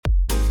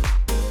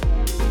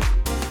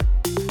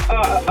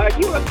Are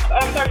you a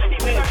thirsty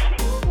bitch?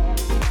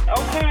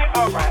 Okay,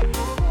 alright.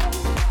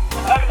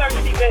 A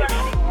thirsty bitch.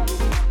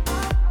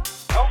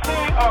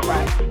 Okay,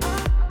 alright.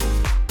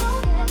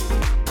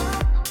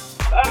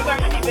 A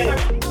thirsty bitch.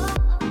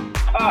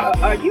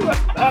 Are you a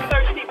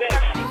thirsty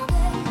bitch?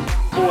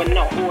 Or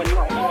no.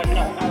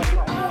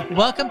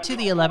 Welcome to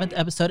the 11th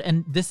episode,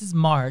 and this is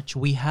March.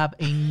 We have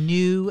a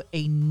new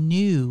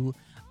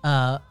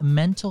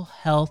mental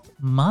health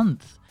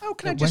month. Oh,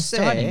 can I just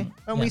say,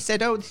 we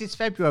said, oh, this is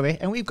February,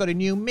 and we've got a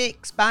new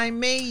mix by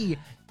me.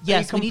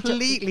 Yes, we need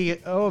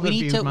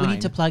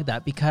to plug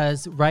that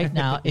because right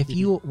now,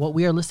 what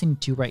we are listening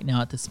to right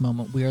now at this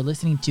moment, we are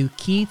listening to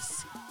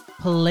Keith's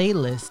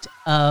playlist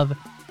of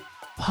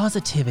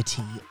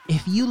positivity.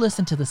 If you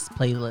listen to this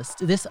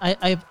playlist,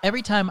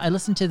 every time I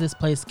listen to this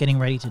playlist getting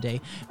ready today,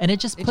 and it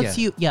just puts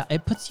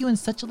it puts you in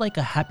such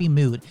a happy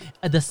mood.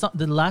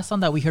 The last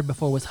song that we heard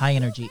before was High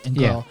Energy, and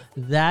girl,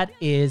 that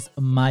is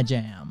my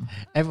jam.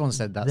 Everyone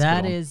said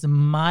that is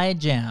my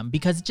jam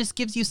because it just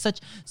gives you such.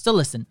 So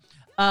listen,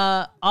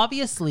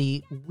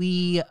 obviously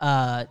we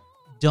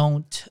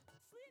don't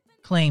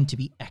claim to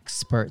be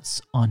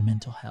experts on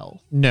mental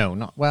health.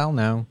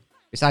 No.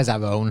 Besides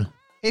our own.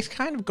 It's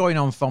kind of going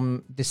on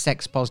from the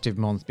Sex Positive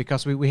Month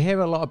because we hear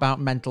a lot about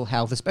mental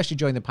health, especially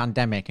during the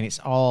pandemic, and it's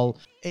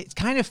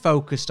kind of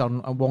focused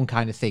on one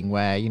kind of thing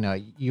where,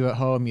 you're at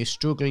home, you're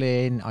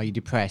struggling, or you're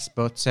depressed.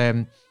 But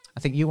I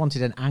think you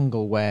wanted an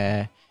angle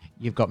where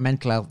you've got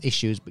mental health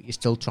issues, but you're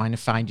still trying to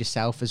find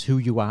yourself as who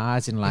you are,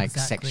 as in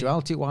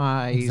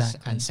sexuality-wise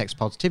and sex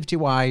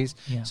positivity-wise.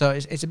 Yeah. So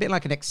it's a bit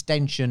like an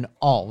extension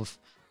of,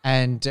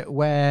 and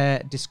we're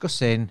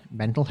discussing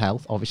mental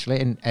health, obviously,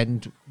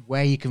 and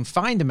where you can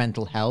find the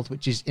mental health,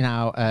 which is in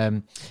our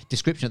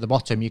description at the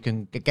bottom. You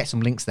can get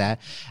some links there,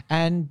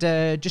 and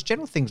just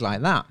general things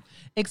like that.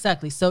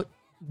 Exactly. So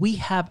we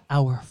have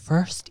our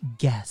first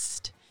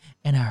guest,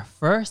 and our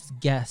first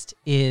guest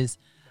is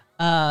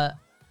a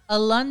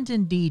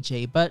London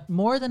DJ, but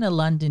more than a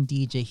London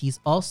DJ, he's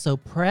also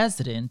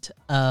president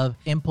of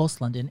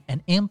Impulse London,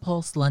 and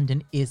Impulse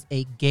London is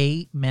a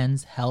gay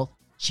men's health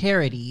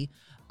charity.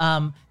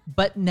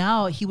 But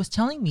now he was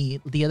telling me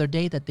the other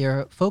day that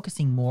they're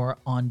focusing more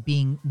on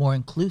being more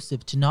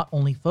inclusive to not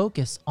only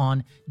focus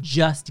on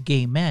just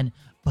gay men,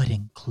 but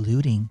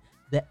including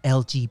the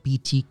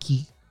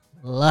LGBTQ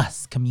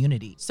plus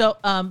community. So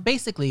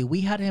basically, we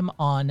had him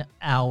on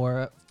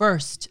our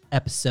first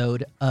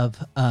episode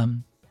of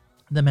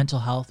the Mental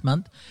Health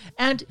Month.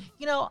 And,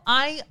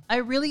 I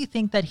really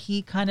think that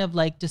he kind of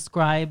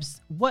describes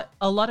what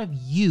a lot of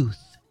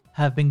youth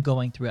have been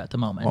going through at the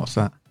moment. What's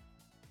that?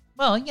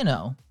 Well,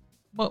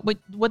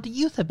 what the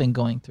youth have been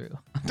going through.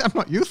 I'm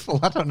not youthful.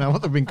 I don't know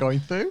what they've been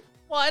going through.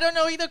 Well, I don't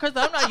know either because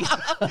I'm not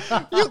youthful.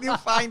 You'll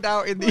find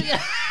out in the...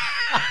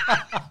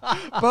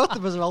 Both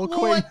of us are all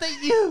queer. What the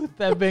youth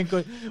have been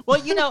going...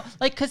 Well,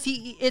 because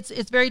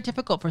it's very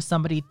difficult for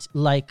somebody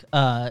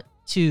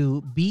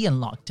to be in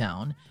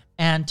lockdown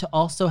and to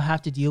also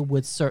have to deal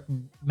with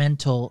certain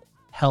mental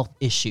health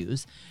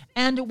issues.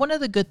 And one of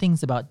the good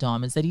things about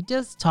Dom is that he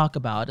does talk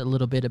about a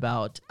little bit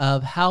about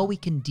of how we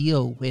can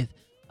deal with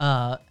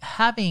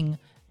having,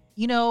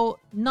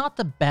 not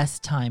the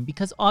best time,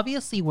 because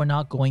obviously we're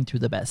not going through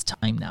the best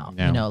time now,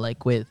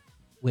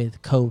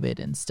 with COVID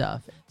and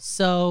stuff.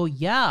 So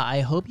yeah,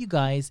 I hope you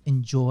guys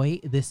enjoy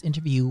this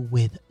interview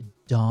with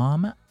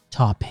Dom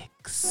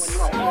Topics.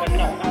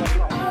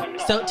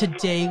 So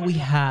today we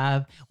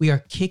are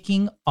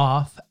kicking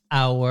off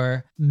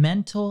our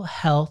mental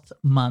health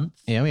month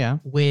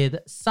with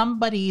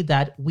somebody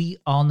that we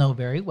all know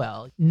very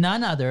well,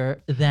 none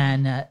other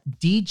than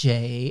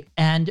DJ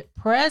and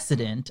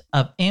president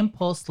of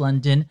Impulse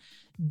London,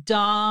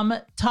 Dom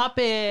Topics.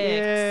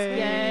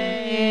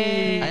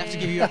 Yay! I have to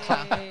give you a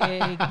clap.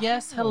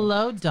 Yes,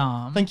 hello,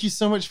 Dom. Thank you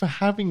so much for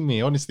having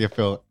me. Honestly, I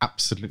feel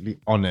absolutely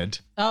honored.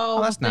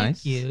 Oh, that's thank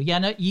nice. you. Yeah,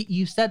 no,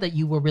 you said that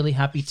you were really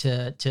happy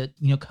to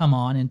come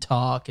on and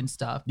talk and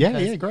stuff.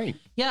 Yeah, great.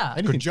 Yeah.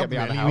 Anything to get me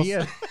out of the house.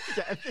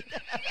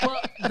 Well,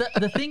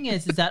 the thing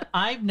is that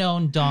I've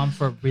known Dom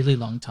for a really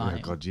long time.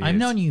 Oh, God, years. I've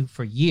known you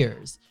for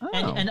years. Oh.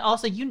 And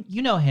also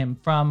you know him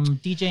from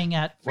DJing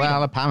at Freedom.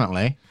 Well,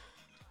 apparently.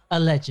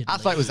 Allegedly. I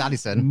thought it was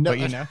Addison, No. but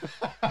And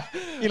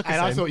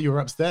I thought you were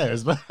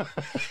upstairs, but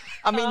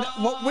I mean,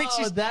 which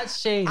is... that's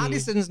shady.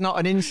 Addison's not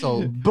an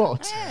insult,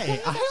 but...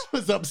 hey, I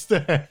was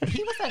upstairs.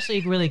 He was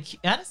actually really cute.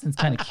 Addison's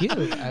kind of cute,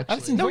 actually.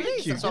 Addison's No, very he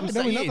is, cute. that's what I'm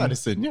Yeah, we love saying.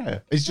 Addison, yeah.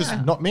 It's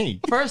just not me.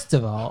 First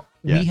of all,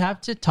 Yeah. we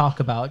have to talk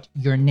about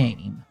your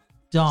name,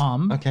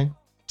 Dom Okay.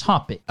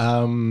 Topic. Do you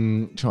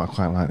know what? I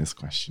quite like this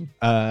question.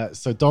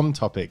 So Dom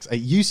Topics.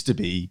 It used to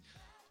be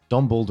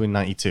Don Baldwin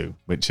 92,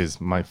 which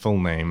is my full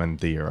name and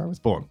the year I was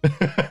born.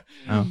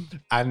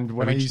 And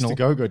when I used to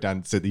go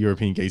dance at the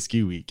European Gay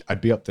Ski Week,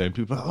 I'd be up there and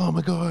people were like, oh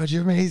my God,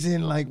 you're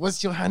amazing. Like,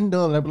 what's your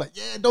handle? And I'd be like,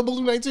 yeah, Don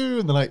Baldwin 92.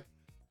 And they're like,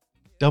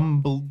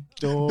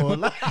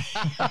 Dumbledore.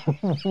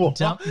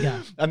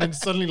 Yeah. And then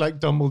suddenly like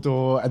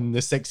Dumbledore and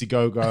the sexy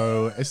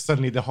go-go,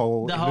 suddenly the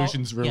whole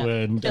illusion's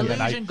ruined. Yeah. And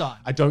Illusion then gone.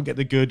 I don't get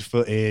the good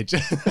footage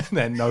and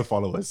then no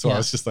followers. So Yeah. I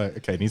was just like,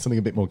 okay, need something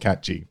a bit more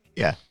catchy.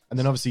 Yeah. And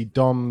then obviously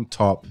Dom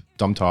Top.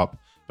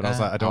 But I was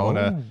like, I don't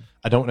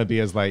want to be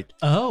as like.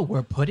 Oh,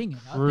 we're putting it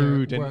out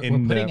Rude there. and We're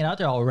in putting the- it out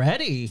there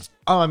already.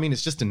 Oh, I mean,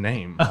 it's just a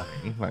name.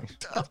 Like,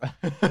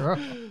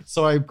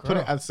 so I put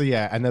it as, so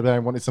yeah, and then I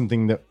wanted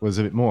something that was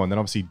a bit more. And then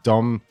obviously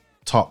Dom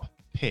Top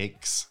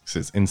Pics, because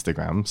it's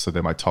Instagram, so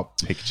they're my top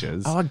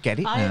pictures. Oh, I get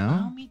it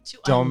now. Me too.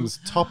 Dom's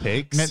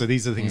topics, so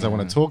these are the things I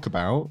want to talk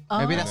about.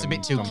 Maybe that's a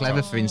bit too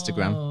clever for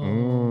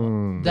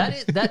Instagram.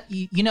 That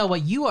you know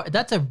what you are.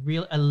 That's a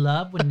real. I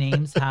love when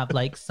names have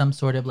like some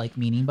sort of like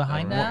meaning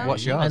behind that.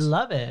 What's yours? I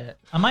love it.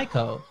 I'm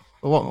Maiko.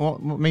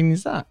 What meaning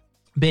is that?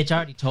 Bitch, I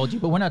already told you,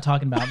 but we're not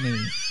talking about me.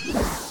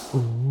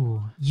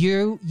 Ooh.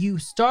 You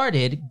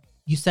started.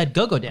 You said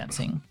go-go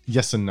dancing.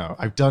 Yes and no.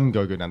 I've done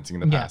go-go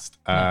dancing in the past.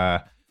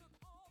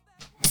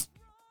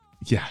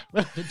 Yeah. Do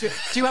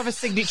you have a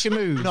signature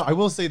move? No, I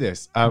will say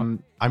this.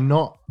 I'm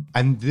not,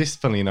 and this,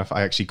 funnily enough,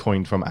 I actually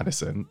coined from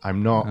Addison.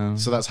 I'm not.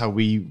 So that's how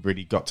we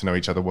really got to know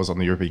each other, was on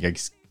the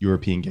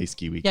European Gay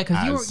Ski Week. Yeah,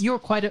 because you were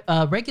quite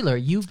a regular.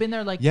 You've been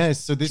there like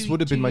So this would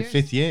have been 2 my years?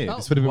 5th year. Oh,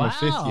 This would have been my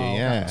 5th year. wow.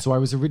 Yeah. So I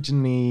was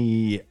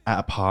originally at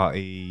a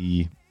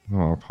party.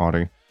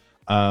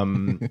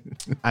 And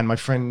my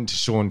friend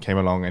Sean came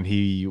along and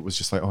he was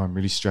just like, oh, I'm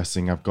really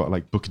stressing. I've got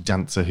like book a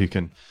dancer who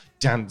can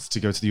dance to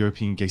go to the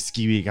European Gay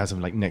Ski Week as of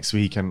like next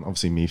week. And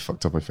obviously me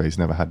fucked up my face,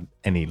 never had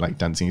any like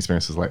dancing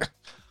experiences. Like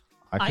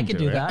I can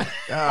do it. that.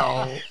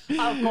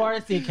 Of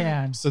course you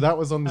can. So that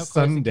was on the Of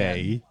course you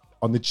Sunday.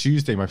 On the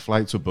Tuesday, my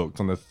flights were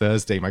booked. On the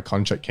Thursday, my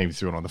contract came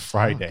through. And on the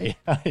Friday,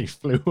 I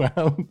flew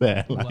out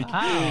there. Like, Wow.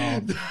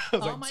 I was Oh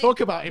like, my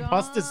talk about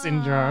imposter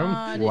syndrome.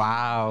 God.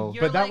 Wow.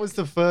 You're But that like- was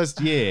the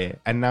first year.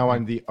 And now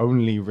I'm the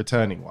only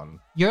returning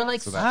one. You're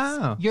like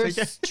you're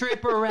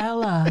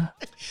stripperella.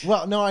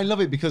 Well, no, I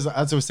love it because,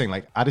 as I was saying,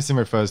 like Addison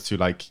refers to,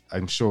 like,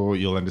 I'm sure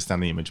you'll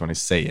understand the image when I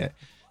say it.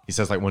 He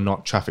says, like, we're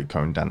not traffic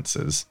cone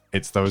dancers.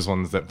 It's those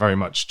ones that very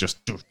much just.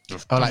 Oh,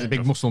 like the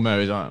big muscle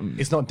mows.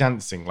 It's not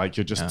dancing. Like,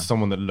 you're just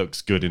someone that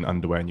looks good in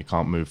underwear and you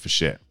can't move for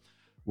shit.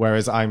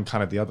 Whereas I'm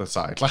kind of the other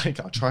side. Like,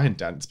 I'll try and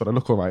dance, but I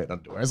look all right in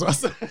underwear as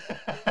well.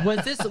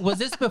 Was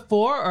this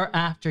before or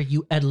after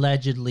you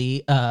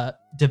allegedly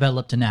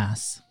developed an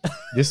ass?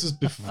 This was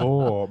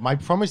before. My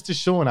promise to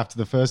Sean after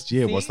the first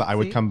year was that I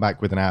would come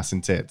back with an ass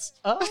and tits.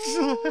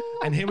 Oh.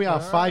 And here we are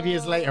 5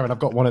 years later and I've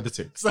got one of the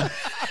two.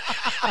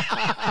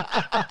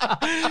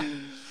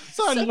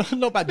 So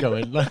not bad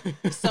going.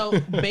 So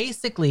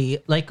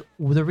basically, like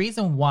the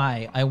reason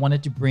why I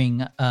wanted to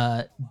bring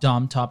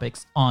Dom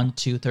topics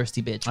onto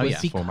Thirsty Bitch was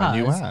because for my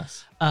new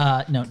ass.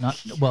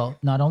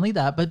 not only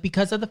that, but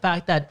because of the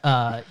fact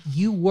that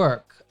you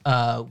work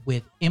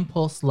with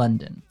Impulse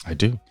London. I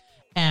do.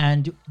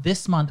 And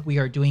this month we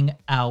are doing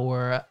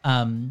our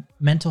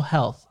mental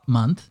health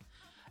month.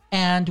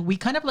 And we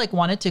kind of like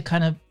wanted to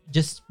kind of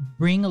just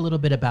bring a little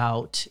bit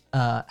about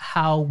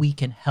how we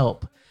can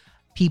help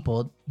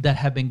people that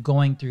have been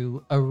going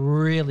through a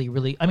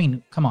really, I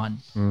mean, come on.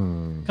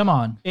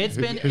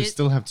 Who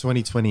still have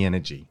 2020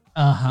 energy.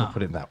 We'll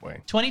put it that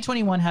way.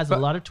 2021 has a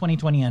lot of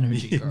 2020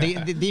 energy. girl.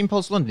 The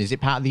Impulse London, is it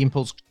part of the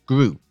Impulse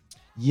group?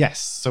 Yes.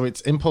 So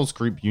it's Impulse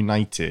Group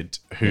United,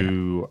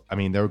 who, I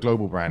mean, they're a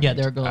global brand. Yeah,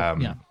 they're a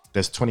global, yeah.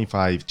 There's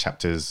 25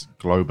 chapters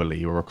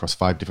globally or across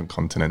 5 different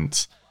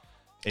continents.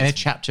 And a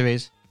chapter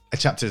is? A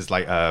chapter is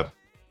like a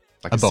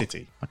book.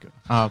 city. Okay.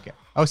 Oh, okay.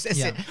 Oh, so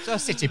Yeah. a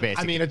city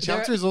basically. I mean, a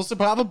chapter is also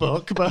part of a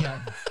book, but Yeah.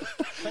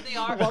 But they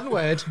are one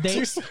word.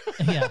 They,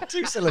 yeah,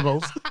 2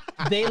 syllables.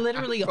 they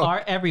literally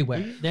are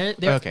everywhere. They're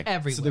Okay.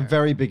 everywhere. so they're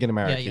very big in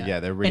America. Yeah,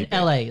 they're really in big.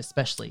 LA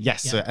especially.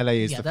 Yes, yeah. so LA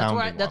is the that's why.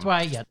 founding That's one.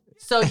 why. Yeah.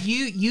 So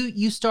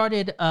you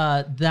started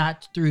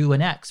that through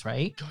an ex,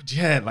 right? God,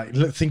 yeah, like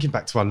look, thinking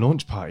back to our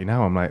launch party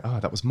now, I'm like, oh,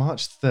 that was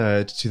March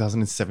 3rd,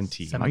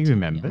 2017. Oh, you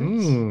remember?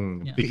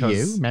 Yeah.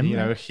 Because, You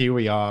remember? here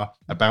we are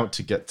about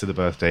to get to the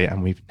birthday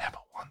and we've never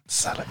once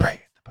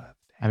celebrated the birthday.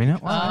 I mean,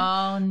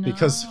 Oh no.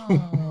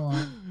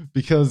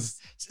 Because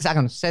hang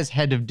on, says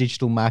head of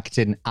digital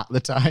marketing at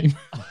the time.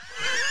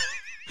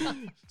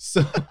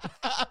 so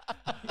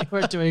you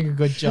were doing a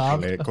good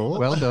job. cool.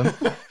 Well done.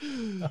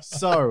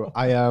 So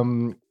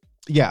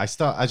I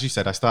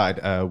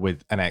started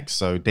with an ex.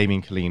 So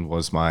Damien Colleen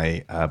was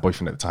my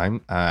boyfriend at the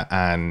time,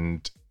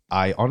 and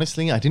I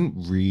didn't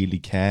really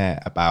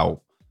care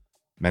about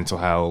mental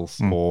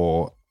health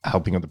or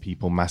helping other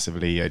people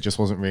massively. It just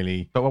wasn't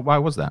really. But why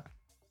was that?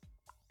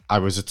 I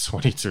was a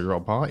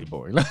 22-year-old party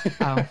boy.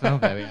 Oh, well,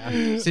 there we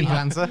are. Simple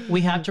answer. We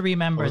have to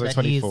remember I was like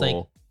that he's 24.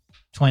 like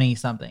 20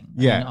 something.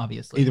 Yeah, I mean,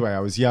 obviously. Either way, I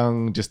was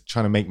young, just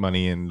trying to make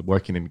money and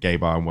working in gay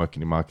bar and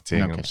working in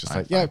marketing. And I Okay, was just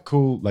fine, like, yeah,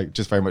 cool. Like,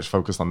 just very much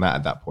focused on that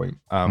at that point.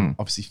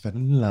 Obviously, fell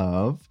in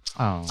love.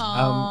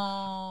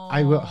 Oh.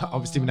 I will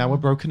obviously now we're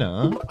broken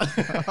up.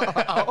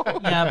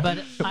 Yeah, but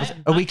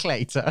A week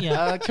later.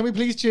 yeah. Can we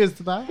please cheers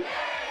to that?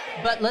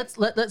 But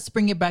let's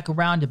bring it back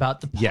around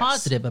about the Yes.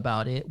 positive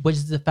about it, which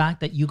is the fact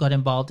that you got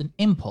involved in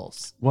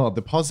Impulse. Well,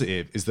 the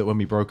positive is that when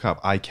we broke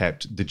up, I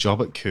kept the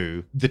job at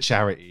Coup, the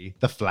charity,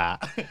 the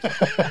flat,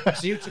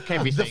 So you took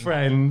everything. the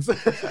friends.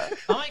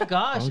 Oh my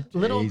gosh,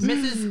 little geez.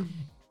 Mrs.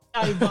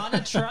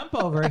 Ivana Trump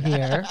over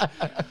here.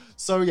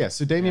 So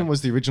Damien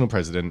was the original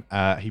president.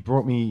 He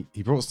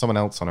brought someone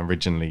else on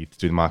originally to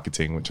do the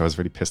marketing, which I was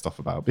really pissed off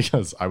about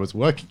because I was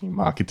working in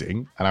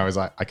marketing and I was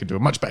like, I could do a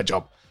much better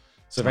job.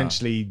 So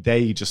eventually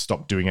they just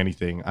stopped doing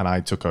anything and I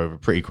took over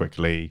pretty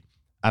quickly.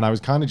 And I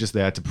was kind of just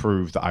there to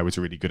prove that I was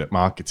really good at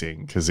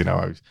marketing because,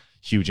 I was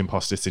huge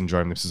imposter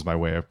syndrome. This was my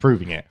way of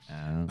proving it.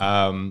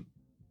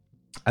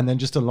 And then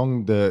just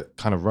along the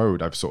kind of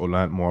road, I've sort of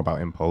learned more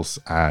about Impulse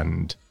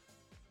and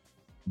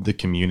the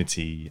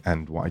community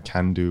and what I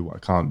can do, what I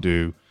can't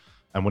do,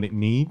 and what it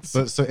needs.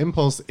 But so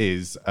Impulse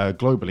is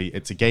globally,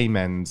 it's a gay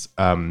men's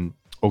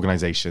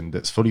organization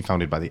that's fully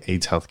founded by the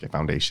AIDS Healthcare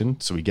Foundation.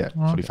 So we get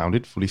fully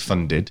founded, fully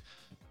funded.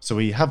 So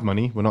we have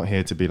money. We're not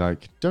here to be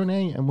like,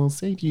 donate and we'll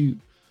save you.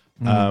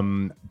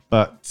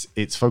 But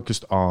it's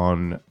focused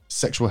on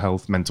sexual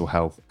health, mental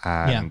health,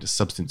 and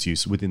substance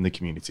use within the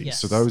community. Yes.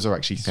 So those are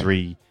actually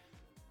three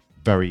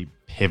very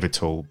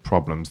pivotal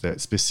problems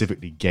that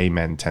specifically gay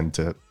men tend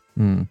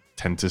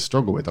to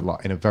struggle with a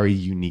lot in a very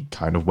unique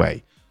kind of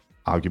way.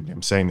 Arguably,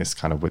 I'm saying this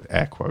kind of with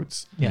air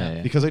quotes.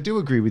 Because I do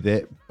agree with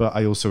it, but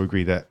I also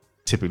agree that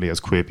typically as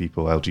queer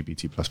people,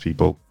 LGBT plus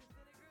people,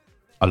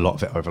 a lot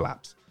of it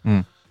overlaps.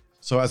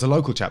 So as a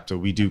local chapter,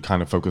 we do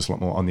kind of focus a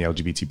lot more on the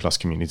LGBT plus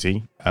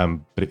community,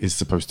 but it is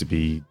supposed to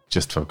be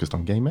just focused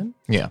on gay men.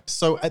 Yeah.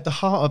 So at the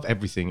heart of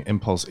everything,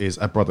 Impulse is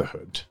a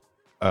brotherhood.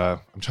 I'm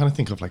trying to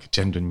think of like a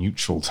gender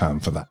neutral term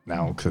for that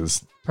now,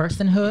 because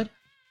Personhood.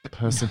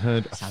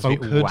 Personhood,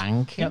 folkhood.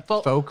 folkhood. Yeah,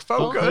 Folkhood.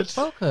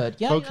 Folkhood.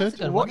 Yeah, Folkhood? that's a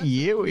good What one.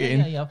 year are we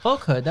in? Yeah,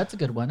 folkhood. That's a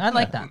good one. I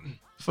like that.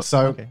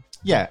 So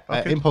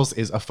Impulse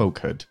is a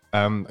folkhood.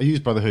 I use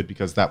brotherhood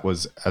because that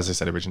was, as I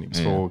said originally, it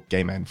was for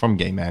gay men, from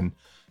gay men.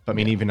 But I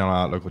mean, even in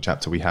our local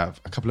chapter, we have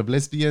a couple of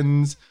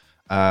lesbians.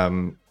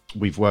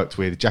 We've worked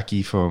with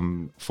Jackie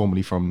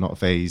formerly from Not a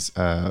Phase,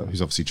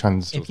 who's obviously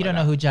trans. If you don't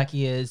know who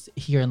Jackie is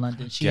here in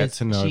London, she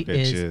is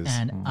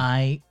an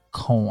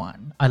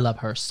icon. I love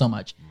her so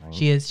much. Right.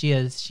 She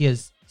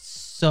is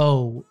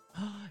so.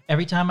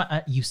 Every time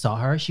you saw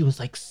her, she was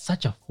like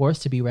such a force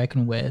to be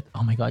reckoned with.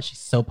 Oh my God, she's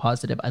so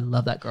positive. I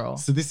love that girl.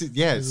 So this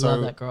is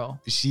love that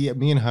girl.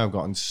 Me and her have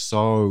gotten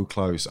so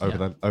close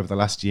over the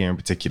last year in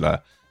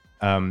particular.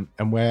 And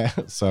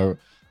so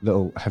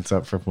little heads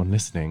up for everyone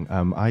listening.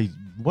 I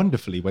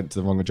wonderfully went to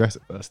the wrong address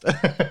at first.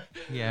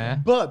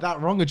 But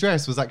that wrong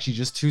address was actually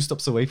just 2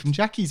 stops away from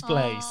Jackie's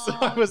place. So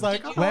I was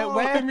like, where?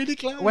 I'm really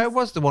close. Where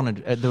was the wrong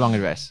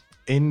address?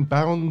 In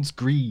Bounds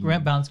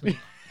Green. Bounds Green.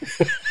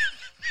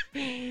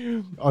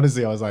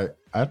 Honestly, I was like,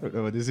 I don't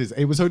know what this is.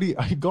 It was only,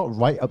 I got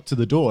right up to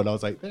the door and I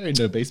was like, there ain't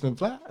no basement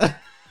flat.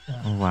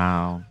 Oh,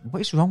 wow.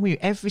 What is wrong with you?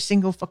 Every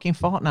single fucking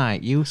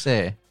fortnight, you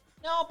say.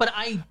 No, but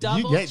I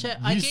double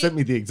checked. You sent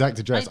me the exact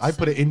address. I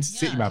put it into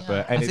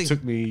Citymapper and it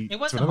took me. It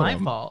wasn't my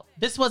fault.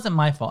 This wasn't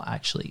my fault,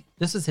 actually.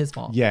 This was his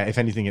fault. Yeah, if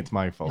anything, it's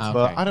my fault. Okay.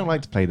 But I don't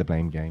like to play the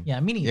blame game. Yeah,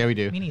 me neither. Yeah, we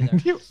do. Me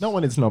neither. Not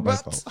when it's not my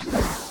fault.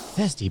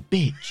 Thirsty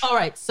bitch. All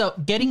right, so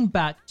getting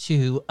back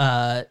to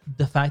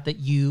the fact that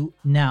you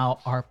now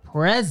are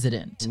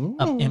president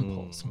of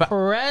Impulse.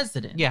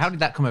 President. Yeah, how did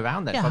that come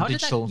around then? Yeah, From how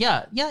digital? did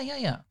that?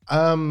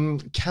 Yeah.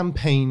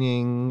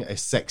 Campaigning, a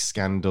sex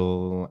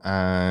scandal,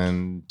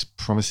 and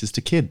promises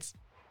to kids.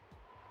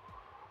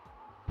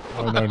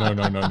 Oh,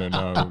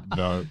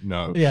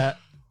 no. Yeah.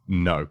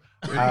 No.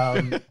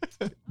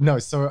 No.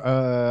 So,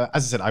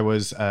 as I said, I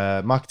was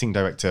marketing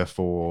director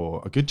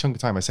for a good chunk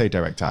of time. I say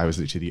director, I was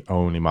literally the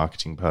only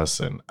marketing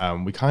person.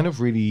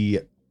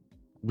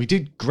 We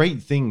did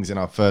great things in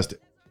our first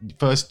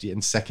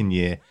and second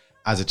year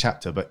as a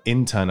chapter, but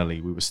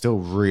internally we were still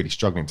really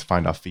struggling to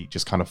find our feet,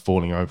 just kind of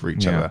falling over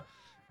each other.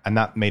 And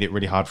that made it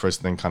really hard for us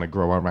to then kind of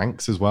grow our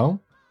ranks as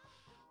well.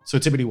 So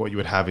typically what you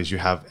would have is you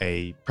have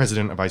a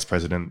president, a vice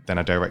president, then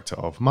a director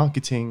of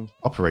marketing,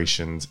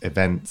 operations,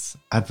 events,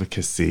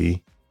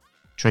 advocacy.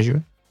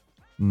 Treasurer?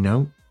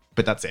 No,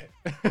 but that's it.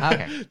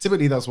 Okay.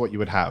 Typically that's what you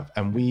would have.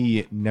 And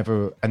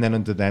and then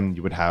under them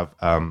you would have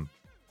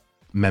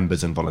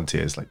members and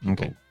volunteers, like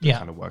people that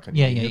kind of work on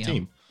your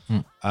team.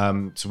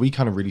 So we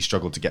kind of really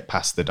struggled to get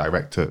past the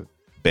director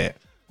bit.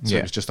 So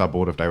it was just our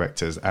board of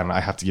directors. And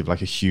I have to give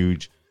like a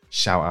huge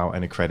shout out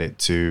and a credit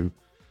to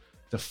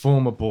the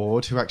former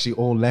board, who actually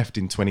all left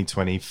in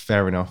 2020.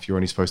 Fair enough. You're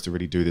only supposed to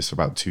really do this for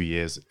about 2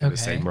 years in the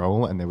same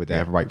role. And they were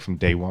there right from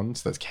day one.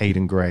 So that's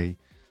Caden Gray,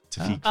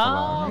 Tafiq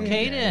Falari.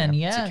 Caden.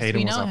 Yes, so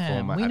Caden was our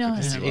former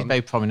advocacy. He's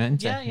very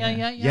prominent. Yeah.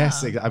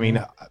 Yes. I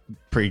mean,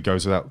 pretty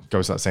goes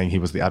without saying he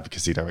was the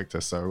advocacy director.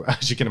 So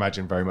as you can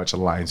imagine, very much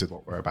aligns with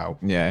what we're about.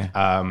 Yeah.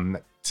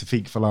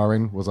 Tafiq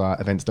Falari was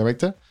our events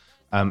director.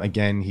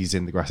 Again, he's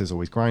in The Grass Is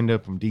Always Grinder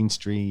from Dean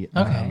Street.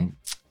 Okay.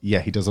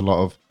 He does a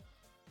lot of.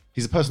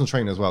 He's a personal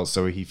trainer as well,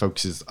 so he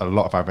focuses a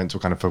lot of our events were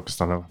kind of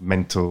focused on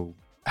mental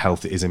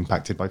health that is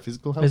impacted by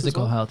physical health.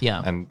 Physical health,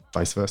 yeah, and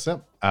vice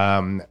versa.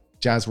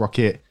 Jazz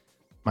Rocket,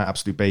 my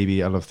absolute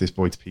baby. I love this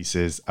boy to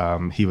pieces.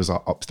 He was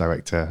our ops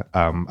director.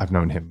 I've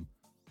known him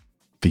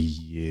for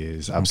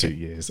years, absolute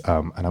years,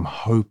 and I'm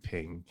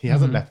hoping he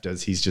hasn't left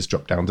us. He's just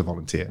dropped down to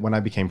volunteer. When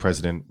I became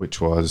president,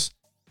 which was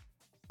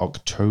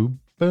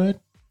October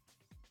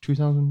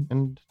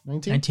 2019?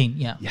 19,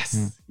 yeah.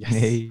 Yes. Yes.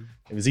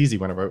 It was easy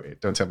when I wrote it.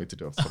 Don't tell me to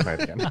do it off the top of my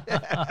head again.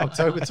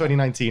 October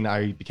 2019,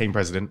 I became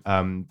president.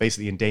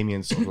 Basically, in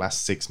Damien's sort of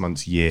last 6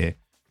 months, year,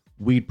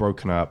 we'd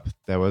broken up.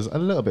 There was a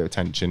little bit of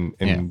tension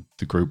in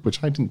the group,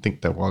 which I didn't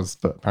think there was,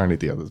 but apparently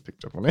the others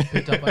picked up on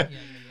it.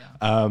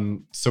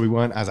 So we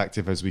weren't as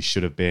active as we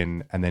should have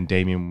been. And then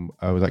Damien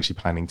was actually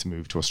planning to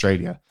move to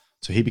Australia.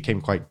 So he became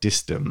quite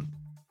distant,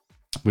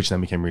 which then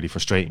became really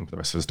frustrating for the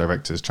rest of us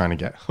directors trying to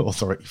get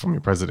authority from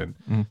your president.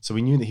 So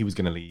we knew that he was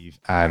going to leave.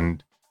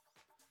 And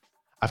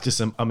after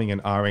some umming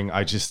and ahhing,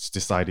 I just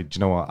decided, do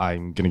you know what?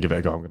 I'm going to give it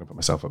a go. I'm going to put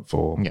myself up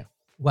for. Yeah.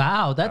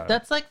 Wow,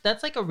 that's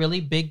like a really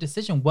big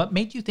decision. What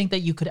made you think that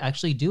you could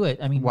actually do it?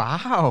 I mean,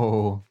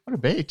 wow, what a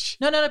bitch.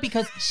 No,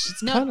 because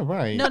it's kind of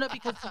right. No,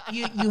 because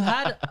you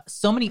had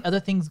so many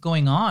other things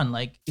going on,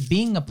 like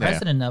being a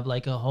president of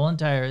like a whole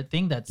entire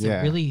thing. That's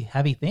a really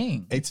heavy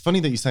thing. It's funny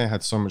that you say I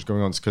had so much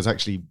going on, because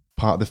actually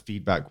part of the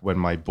feedback when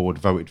my board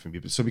voted for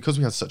me, so because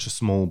we had such a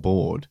small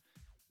board,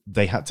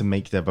 they had to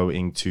make their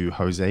voting to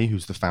Jose,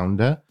 who's the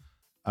founder.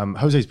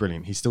 Jose's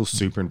brilliant. He's still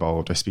super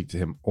involved. I speak to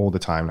him all the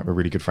time. Like, we're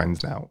really good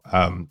friends now.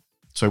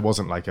 So it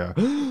wasn't like a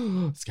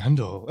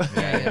scandal.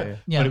 Yeah.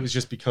 But it was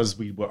just because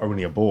we were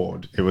only a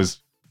board. It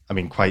was, I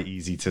mean, quite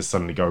easy to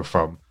suddenly go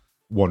from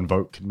one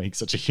vote can make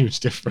such a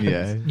huge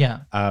difference. Yeah.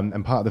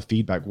 And part of the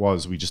feedback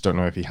was we just don't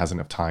know if he has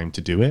enough time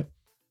to do it.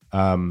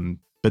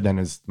 But then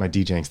as my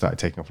DJing started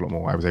taking off a lot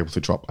more, I was able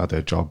to drop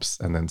other jobs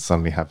and then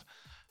suddenly have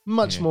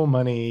much more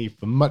money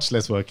for much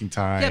less working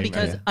time. Yeah,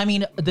 because I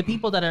mean, the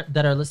people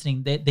that are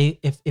listening, they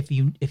if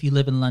you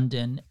live in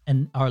London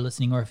and are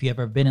listening, or if you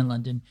ever been in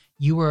London,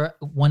 you were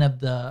one of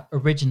the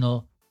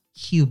original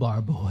Q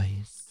Bar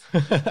boys.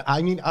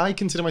 I mean, I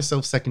consider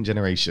myself second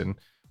generation.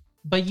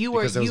 But you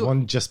were, because there was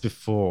one just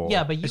before.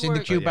 Yeah, but you it's were in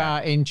the Q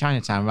Bar in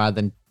Chinatown rather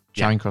than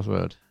Charing Cross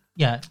Road.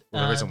 Yeah,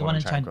 well, there isn't the one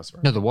in China.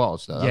 No, there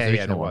was. Though.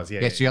 Yeah, there was.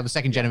 Yeah, so you got the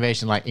second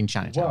generation, like in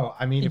Chinatown. Well,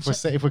 I mean, if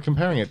we're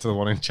comparing it to the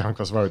one in Charing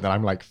Cross Road, then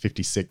I'm like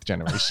 56th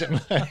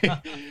generation.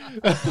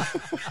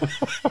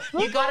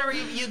 You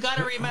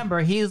gotta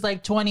remember, he's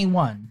like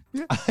 21.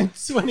 I'm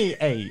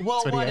 28.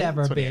 Well, 28,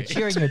 whatever, 28. bitch.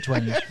 You're in your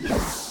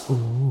 20s.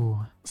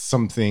 Ooh.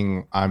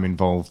 Something I'm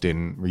involved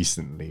in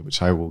recently,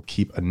 which I will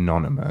keep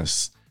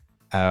anonymous,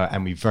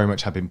 and we very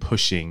much have been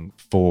pushing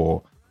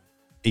for.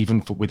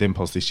 Even with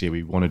Impulse this year,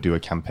 we want to do a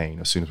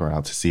campaign as soon as we're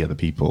allowed to see other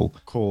people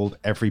called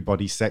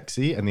Everybody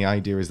Sexy. And the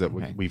idea is that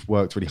we've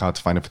worked really hard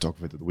to find a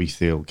photographer that we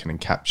feel can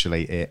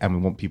encapsulate it. And we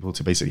want people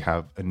to basically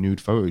have a nude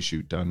photo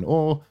shoot done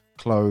or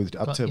clothed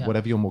up to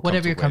whatever you're more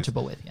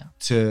comfortable with. Yeah.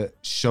 To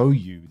show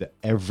you that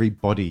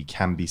everybody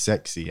can be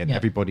sexy and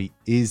everybody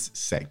is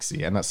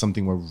sexy. And that's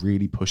something we're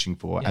really pushing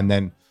for. Yeah. And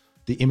then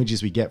the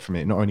images we get from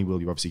it, not only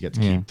will you obviously get to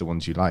keep the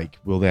ones you like,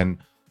 we'll then,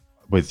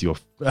 with your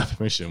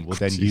permission, we'll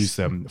then use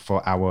them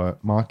for our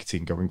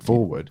marketing going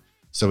forward.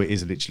 So it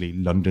is literally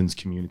London's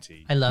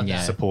community. I love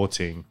that.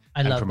 Supporting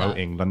and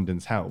promoting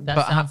London's health.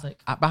 But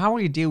how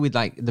will you deal with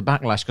like the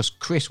backlash? Because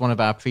Chris, one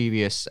of our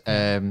previous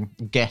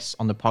guests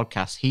on the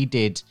podcast, he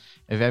did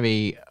a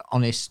very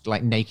honest,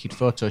 like naked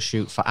photo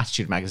shoot for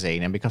Attitude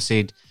magazine, and because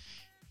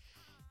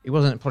he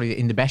wasn't probably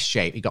in the best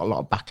shape, he got a lot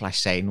of backlash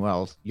saying,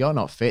 well, you're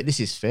not fit, this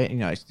is fit. You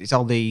know, it's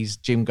all these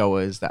gym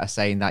goers that are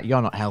saying that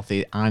you're not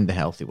healthy, I'm the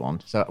healthy one.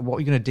 So what are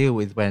you going to deal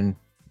with when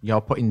you're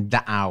putting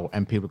that out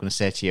and people are going to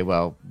say to you,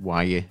 well,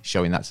 why are you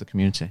showing that to the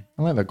community?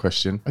 I like that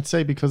question. I'd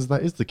say because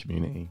that is the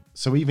community.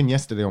 So even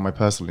yesterday on my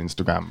personal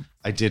Instagram,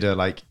 I did a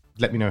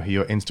let me know who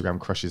your Instagram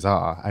crushes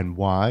are and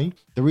why.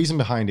 The reason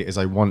behind it is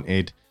I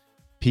wanted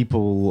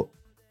people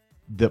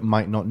that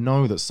might not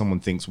know that someone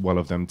thinks well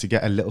of them to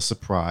get a little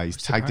surprise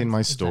tagged in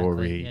my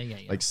story.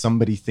 Exactly. Yeah. Like,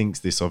 somebody thinks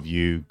this of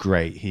you,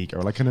 great, here you go.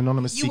 Like an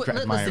anonymous secret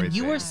admirer. Listen,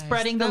 you were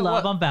spreading the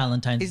love on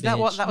Valentine's Day. Is that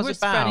what that was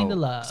about? Spreading the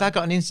love. Because I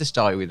got an Insta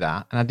story with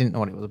that and I didn't know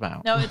what it was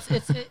about. No,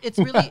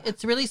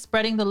 it's really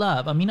spreading the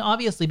love. I mean,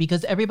 obviously,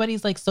 because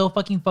everybody's like so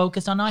fucking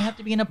focused on, I have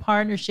to be in a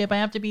partnership, I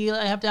have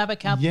to have a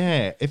couple.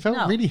 Yeah, it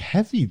felt really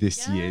heavy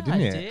this year,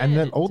 didn't it? And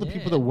then all the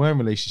people that were in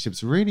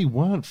relationships really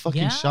weren't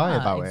fucking shy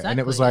about it. And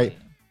it was like,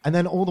 and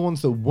then all the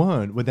ones that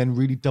weren't were then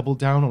really doubled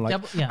down on like,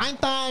 I'm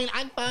fine.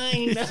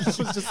 It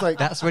was just like,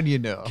 that's when you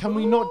know. Can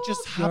we not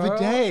just have a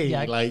day?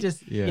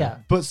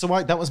 But so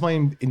that was my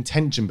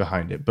intention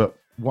behind it. But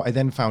what I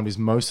then found is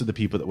most of the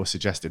people that were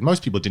suggested,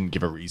 most people didn't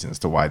give a reason as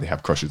to why they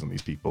have crushes on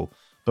these people.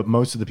 But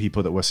most of the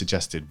people that were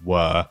suggested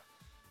were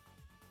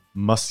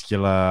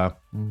muscular,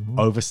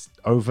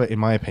 over, in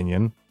my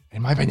opinion.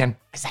 I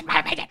said my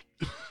opinion.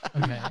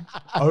 Okay.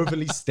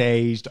 Overly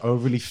staged,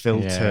 overly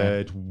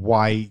filtered,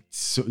 white,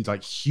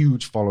 like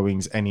huge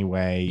followings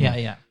anyway.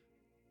 Yeah.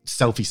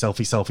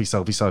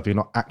 Selfie. You're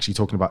not actually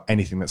talking about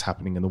anything that's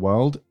happening in the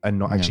world and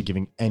not actually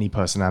giving any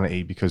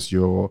personality because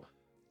you're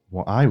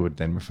what I would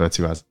then refer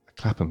to as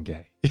a Clapham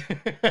gay.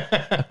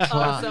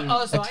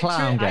 So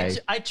clown gay.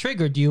 I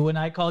triggered you when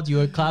I called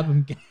you a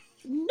Clapham gay.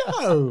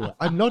 No,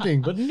 I'm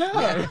nodding, but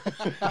no.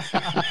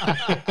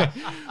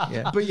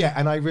 But yeah,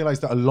 and I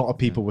realized that a lot of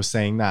people were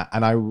saying that,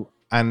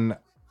 and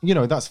you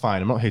know, that's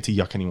fine. I'm not here to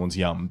yuck anyone's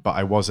yum, but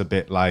I was a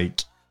bit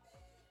like,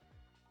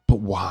 but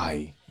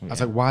why? I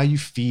was like, why are you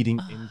feeding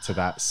into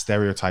that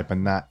stereotype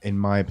and that, in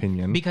my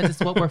opinion? Because it's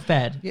what we're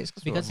fed. It's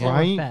because it's what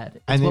we're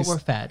fed. It's what we're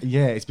fed.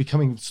 Yeah, it's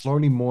becoming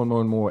slowly more and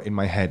more and more in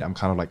my head. I'm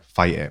kind of like,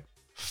 fight it.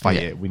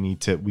 We need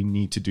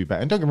to do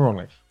better. And don't get me wrong,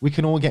 like we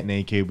can all get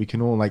naked, we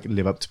can all like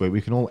live up to it,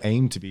 we can all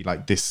aim to be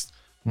like this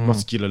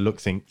muscular look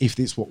thing if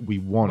it's what we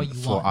want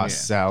for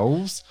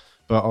ourselves.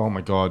 But oh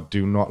my god,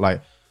 do not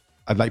like.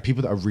 I'd like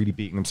people that are really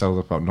beating themselves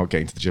up about not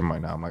getting to the gym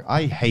right now. I'm like,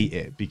 I hate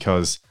it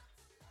because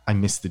I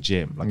miss the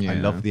gym. Like I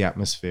love the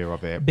atmosphere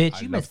of it.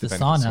 Bitch, you miss the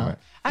sauna.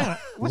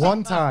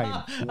 One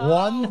time.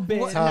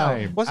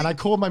 And I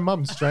called my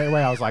mum straight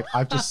away. I was like,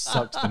 I've just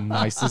sucked the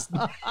nicest.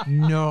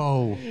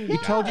 No. You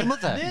told your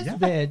mother? This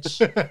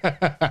bitch.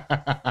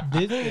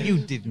 You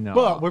did not.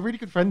 But we're really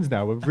good friends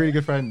now. We're really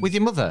good friends. With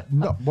your mother?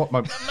 No, what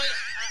my...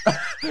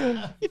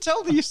 You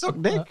told her you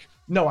sucked dick?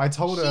 No, I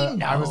told her,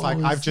 She I was like,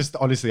 knows. I've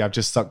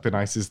just sucked the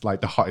nicest, like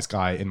the hottest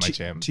guy in my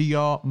gym. To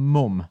your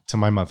mum? To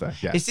my mother,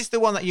 yes. Is this the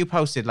one that you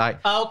posted? Like,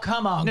 Oh,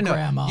 come on,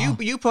 Grandma.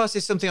 You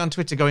posted something on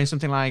Twitter going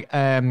something like,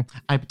 I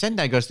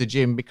pretend I go to the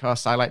gym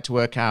because I like to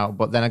work out,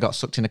 but then I got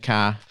sucked in a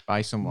car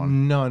by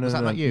someone. No, Was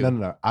that not you?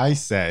 No. I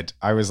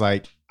was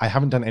like, I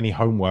haven't done any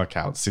home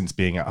workouts since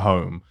being at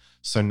home.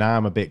 So now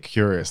I'm a bit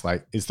curious,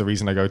 like, is the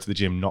reason I go to the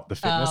gym not the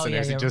fitness? Oh, and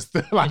yeah, is yeah. it just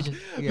like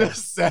the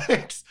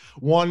sex?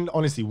 One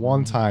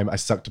time I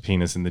sucked a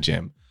penis in the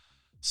gym.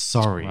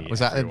 Sorry. Was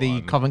that at the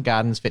everyone. Covent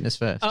Gardens Fitness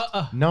First?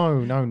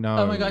 No.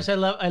 Oh my gosh, I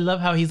love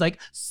how he's like,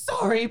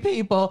 sorry,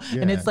 people.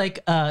 And Yeah. it's like,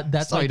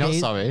 that's Sorry, why not gays,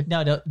 sorry.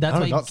 No, that's No,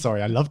 why. not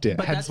sorry. I loved it.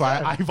 But Hence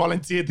that's- why I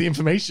volunteered the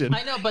information.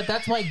 I know, but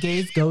that's why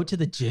gays go to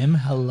the gym.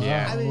 Hello.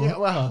 Yeah. I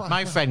mean,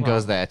 My friend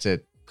goes there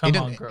to... Come he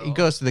on, don't- girl. He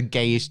goes to the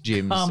gayest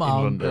gyms Come in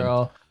on, London.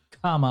 girl.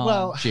 Come on.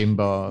 Well,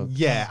 Jimbo.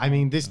 yeah, I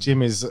mean, this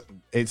gym it's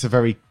a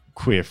very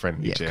queer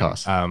friendly Yeah, of gym.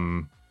 course.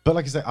 But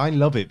like I said, I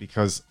love it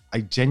because I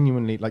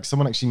genuinely, like,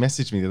 someone actually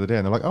messaged me the other day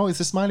and they're like, oh, it's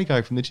the smiley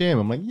guy from the gym.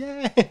 I'm like,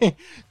 yeah,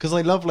 because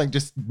I love like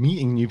just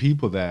meeting new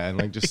people there and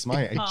like just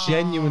smiling. I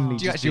genuinely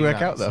Do you just actually being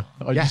work out nice.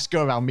 though? Or you just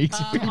go around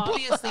meeting people?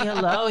 obviously,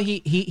 hello.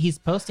 He's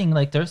posting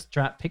like their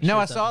strap pictures. No,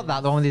 I of saw his-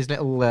 that. The one with his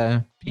little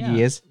Yeah.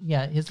 ears.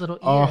 Yeah, his little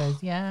Oh, ears.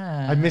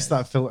 Yeah. I miss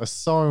that filter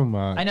so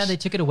much. I know they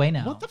took it away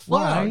now. What the fuck?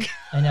 Why?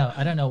 I know.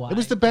 I don't know why. It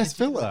was the best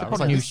filter. I was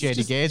like, New this is shady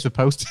just- gays were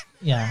posting.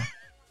 Yeah.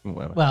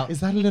 Whatever. Well,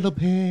 Is that a little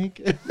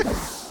pig?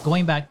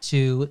 going back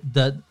to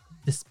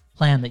this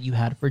plan that you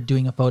had for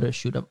doing a photo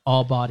shoot of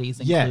all bodies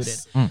included.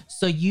 Yes.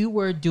 So you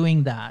were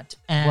doing that,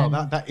 and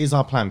Well, that is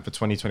our plan for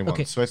 2021.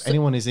 Okay, so if so-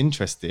 anyone is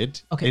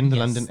interested okay, in the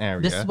yes. London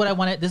area, This is what I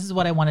wanted. This is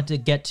what I wanted to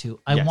get to.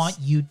 I Yes. want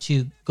you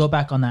to go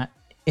back on that.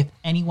 If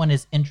anyone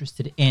is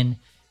interested in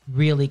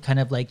really kind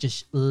of like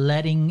just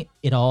letting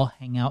it all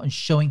hang out and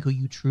showing who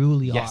you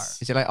truly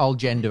Yes. Is it like all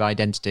gender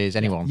identities?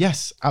 Anyone?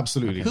 yes,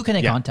 absolutely. are, who can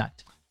they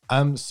contact?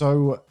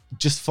 So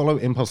just follow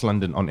Impulse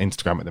London on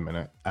Instagram at the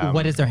minute.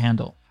 What is their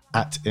handle?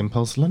 At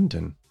Impulse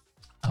London.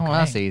 Oh,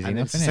 that's Okay. easy And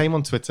enough, it's the isn't same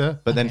on Twitter,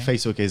 but then Okay.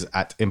 Facebook is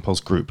at Impulse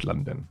Group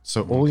London.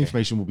 So all the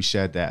information will be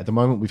shared there. At the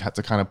moment, we've had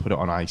to kind of put it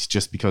on ice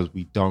just because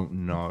we don't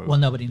know. Well,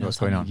 nobody knows what's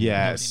going on.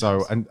 Yeah. Nobody So,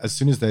 knows. and as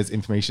soon as there's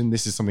information,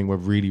 this is something we're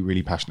really,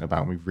 really passionate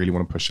about and we really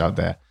want to push out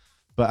there.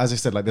 But as I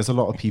said, like there's a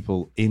lot of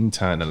people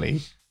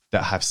internally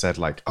that have said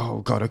like, oh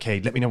God, okay,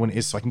 let me know when it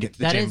is so I can get to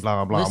the That gym, is-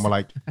 blah, blah, blah. And we're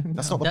like,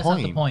 that's not the That's not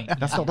point. the point.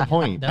 That's not the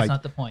point. That's Like,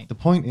 not the point. The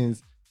point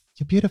is,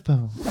 you're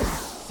beautiful.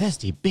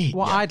 Thirsty bitch.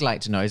 What I'd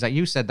like to know is that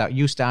you said that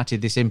you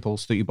started this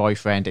impulse through your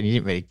boyfriend and you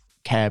didn't really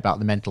care about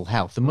the mental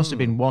health. There must have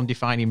been one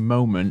defining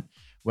moment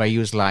where you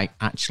was like,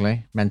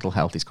 actually, mental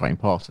health is quite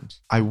important.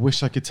 I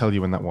wish I could tell you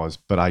when that was,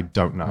 but I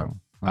don't know.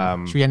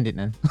 Should we end it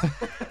now?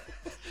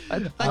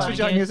 Thanks for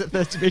joining us at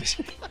Thirsty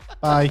Bitch.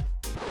 Bye.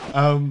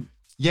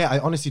 Yeah, I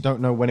honestly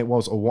don't know when it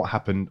was or what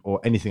happened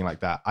or anything like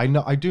that. I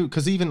know I do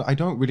because even I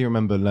don't really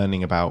remember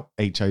learning about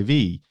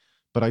HIV,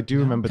 but I do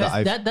remember that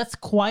I've That's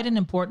quite an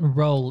important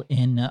role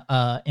in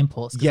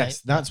Impulse. 'cause yes,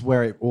 that's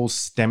where it all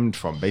stemmed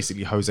from.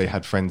 Basically, Jose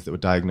had friends that were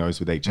diagnosed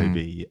with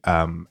HIV,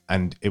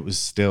 and it was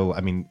still. I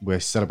mean, we're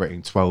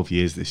celebrating 12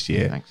 years this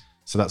year, Thanks.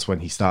 so that's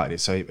when he started it.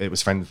 So it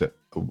was friends that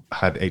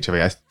had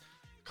HIV. I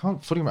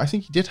can't fully remember. I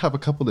think he did have a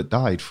couple that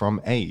died from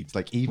AIDS,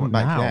 like even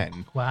back now?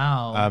 then.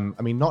 Wow.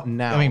 I mean, not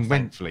now. I mean,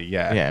 when- thankfully,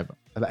 yeah. Yeah.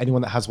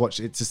 Anyone that has watched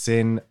It's a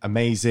Sin,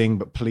 amazing,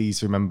 but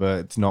please remember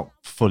it's not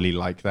fully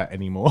like that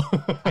anymore.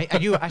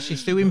 Are you actually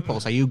through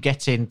Impulse? Are you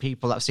getting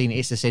people that have seen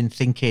It's a Sin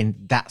thinking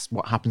that's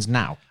what happens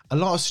now? A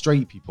lot of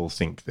straight people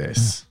think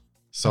this.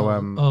 So,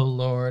 oh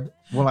Lord.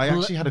 well, I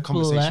actually had a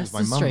conversation with Bless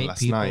my the mum straight last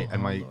people. night,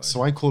 and Oh, Lord.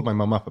 so I called my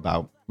mum up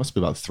must be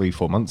about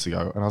 3-4 months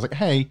ago, and I was like,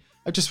 "Hey,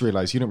 I just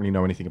realised you don't really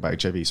know anything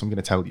about HIV, so I'm going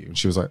to tell you." And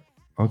she was like,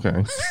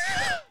 "Okay."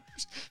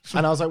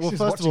 And I was like, "Well,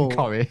 first of all,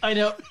 Corey. I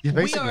know. Yeah,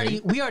 we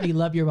basically. already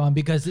love your mom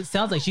because it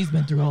sounds like she's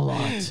been through a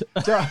lot.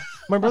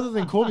 my brother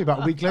then called me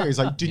about a week later. He's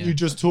like, "Didn't you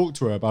just talk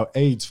to her about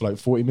AIDS for like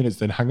 40 minutes,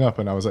 then hang up?"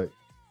 And I was like,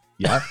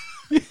 "Yeah,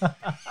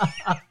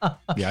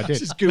 yeah, I did."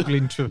 Just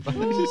Googling truth.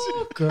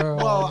 Girl.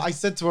 Well, I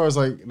said to her, I was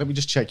like, "Let me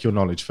just check your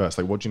knowledge first.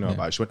 Like, what do you know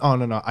about it?" She went, "Oh,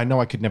 no, I know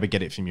I could never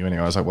get it from you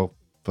anyway." I was like, "Well,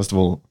 first of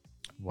all,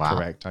 Wow.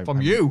 correct.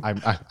 From you?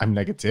 I'm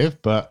negative,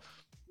 but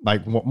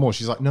Like, what more?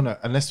 She's like, no,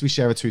 unless we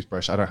share a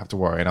toothbrush, I don't have to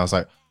worry. And I was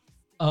like,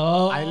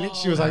 Oh, I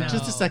literally was like,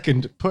 just a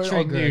second, put it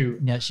on mute.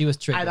 Yeah, she was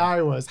triggered. And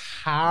I was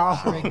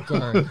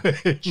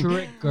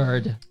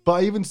Triggered. But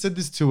I even said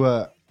this to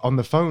her on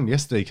the phone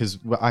yesterday because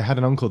I had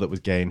an uncle that was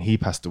gay and he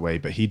passed away,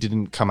 but he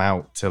didn't come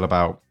out till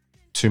about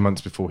 2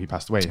 months before he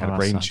passed away. He had a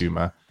brain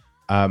tumor.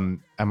 And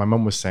my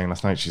mum was saying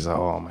last night, she's like,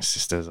 oh, my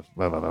sister's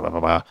blah, blah, blah, blah,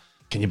 blah.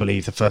 Can you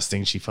believe the first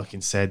thing she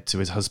fucking said to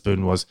his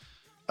husband was,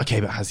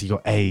 okay, but has he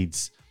got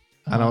AIDS?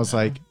 And I was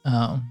like,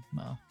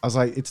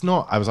 it's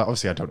not. I was like,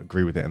 obviously, I don't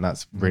agree with it. And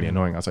that's really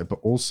annoying. I was like, but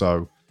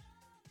also,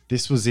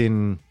 this was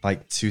in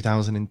like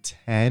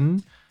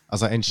 2010. I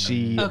was like, and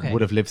she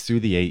would have lived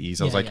through the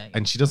 80s. I was like,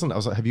 and she doesn't. I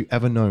was like, have you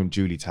ever known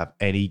Julie to have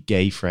any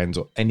gay friends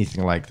or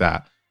anything like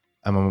that?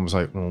 And my mum was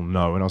like, well,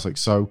 no. And I was like,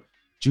 so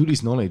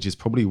Julie's knowledge is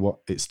probably what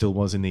it still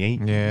was in the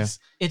 80s. Yeah.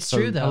 It's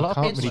true, though. I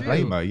can't really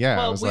blame her. Yeah.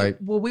 Well, I was like,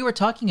 we were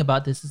talking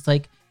about this. It's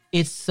like,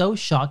 it's so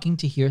shocking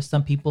to hear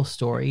some people's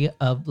story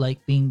of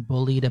like being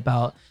bullied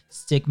about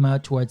stigma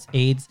towards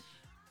AIDS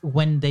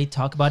when they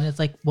talk about it. It's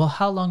like, well,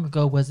 how long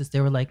ago was this?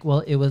 They were like, well,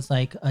 it was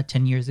like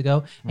 10 years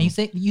ago. And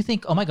you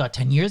think, oh my God,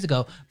 10 years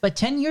ago. But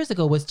 10 years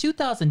ago was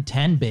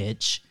 2010,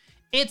 bitch.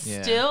 It's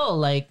still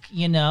like,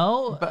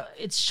 but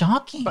it's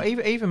shocking. But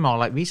even more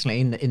like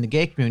recently in the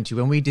gay community,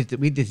 when we did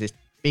this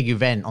big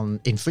event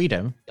in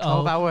Freedom,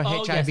 12-hour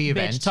HIV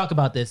event. Bitch, talk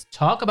about this.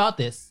 Talk about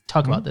this.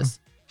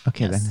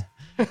 Okay, then.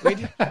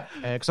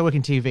 Because I work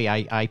in TV,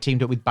 I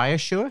teamed up with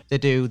BioSure. They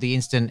do the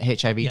instant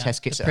HIV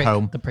test kits at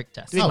home. The prick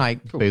test.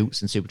 Doing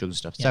boots and super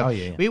drugs and stuff. So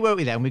we work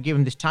with them. We give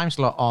them this time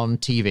slot on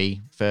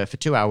TV for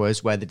 2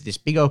 hours where they did this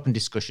big open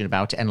discussion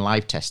about it and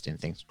live testing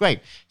things.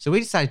 Great. So we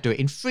decided to do it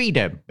in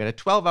Freedom. We had a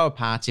 12-hour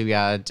party. We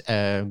had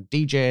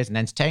DJs and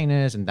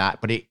entertainers and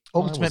that. But it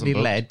ultimately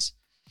led...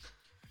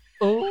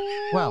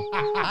 Oh. Well,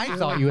 I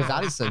thought you was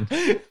Addison.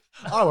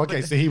 Oh,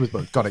 okay. So he was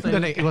booked. Got it. No,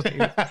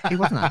 he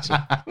wasn't actually.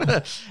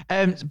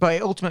 But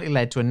it ultimately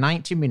led to a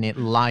 90-minute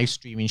live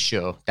streaming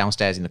show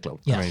downstairs in the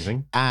club. Yeah.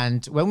 Amazing.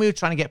 And when we were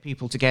trying to get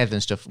people together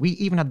and stuff, we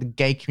even had the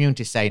gay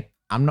community saying,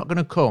 I'm not going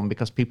to come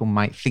because people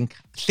might think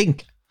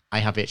I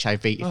have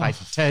HIV if I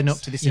turn up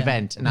to this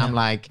event. And I'm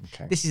like,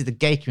 this is the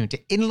gay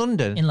community in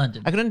London.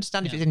 I can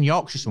understand if it's in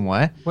Yorkshire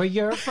somewhere. Where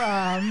you're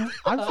from.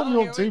 I'm from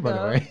York too, by the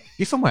way.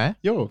 You're from where?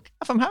 York.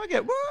 I'm from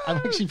Harrogate. Woo! I'm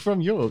actually from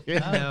York.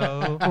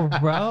 No.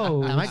 Gross.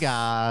 Oh my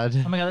God.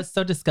 Oh my God, that's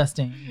so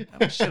disgusting.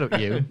 Oh, shut up,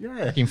 you.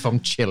 You're from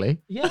Chile.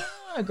 Yeah,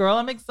 girl,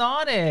 I'm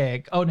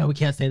exotic. Oh no, we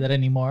can't say that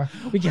anymore.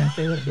 We can't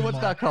say that anymore. What's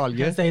that called?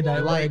 You can't say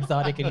that we're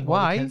exotic anymore.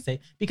 Why? We can't say,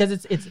 because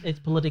it's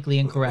politically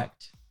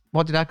incorrect.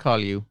 What did I call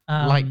you?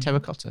 Light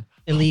terracotta.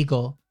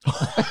 Illegal.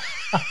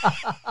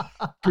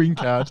 Green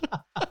card.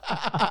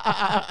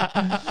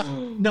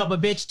 No,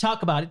 but bitch,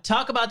 talk about it.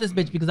 Talk about this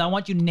bitch because I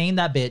want you to name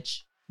that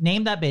bitch.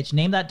 Name that bitch.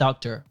 Name that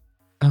doctor.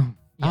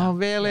 Oh,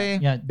 really?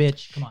 Yeah,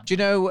 bitch. Come on. Do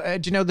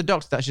you know the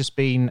doctor that's just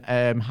been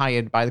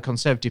hired by the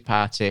Conservative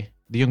Party?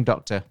 The young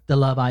doctor. The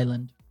Love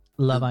Island.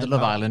 The Love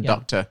Island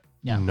doctor.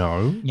 Yeah.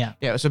 No.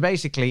 Yeah. So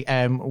basically,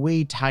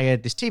 we'd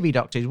hired this TV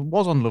doctor. He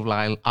was on Love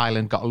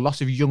Island, got a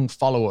lot of young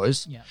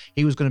followers. Yeah.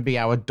 He was going to be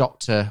our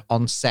doctor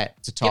on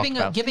set to talk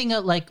about. Giving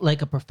a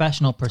like a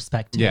professional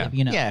perspective. Yeah.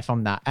 Yeah,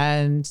 from that.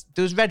 And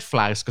there was red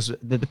flags because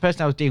the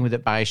person I was dealing with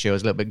at BioShow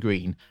was a little bit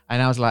green. And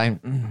I was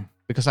like,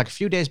 because like a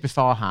few days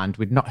beforehand,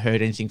 we'd not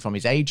heard anything from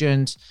his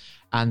agent.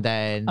 And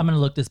then... I'm going to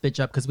look this bitch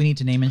up because we need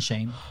to name and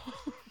shame.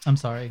 I'm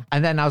sorry.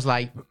 And then I was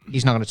like,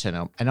 he's not going to turn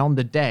up. And on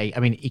the day, I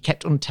mean, he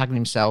kept untagging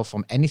himself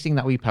from anything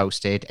that we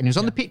posted. And he was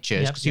on the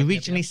pictures because he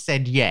originally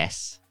said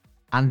yes.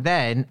 And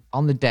then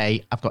on the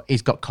day,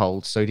 he's got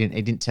cold. So he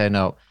didn't turn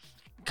up.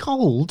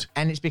 Cold?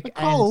 And it's because...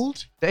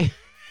 Cold? A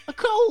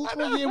cold?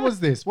 What year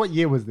was this?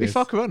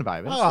 Before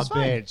coronavirus. Oh,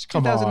 bitch.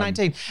 Come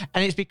 2019. on.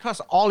 And it's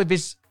because all of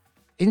his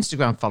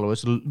Instagram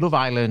followers, Love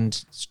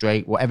Island,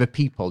 straight, whatever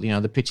people,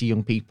 the pretty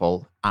young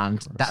people,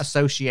 and that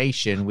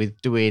association with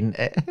doing...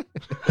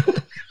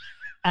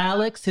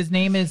 Alex, his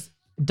name is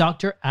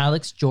Dr.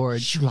 Alex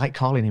George. You like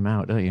calling him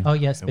out, don't you? Oh,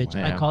 yes, bitch.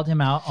 Yeah. I called him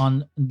out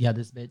on,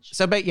 this bitch.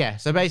 So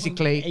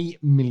basically...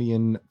 8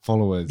 million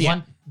followers.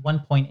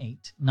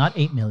 1.8. Not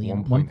 8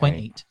 million.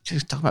 1.8.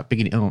 Just talking about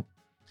bigging it up.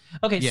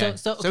 Okay, Yeah.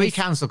 so he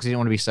cancelled because he didn't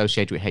want to be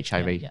associated with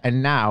HIV. Yeah.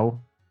 And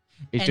now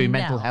he's doing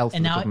mental health for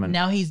the government.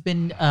 Now he's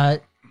been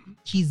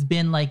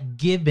like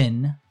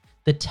given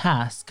the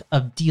task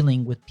of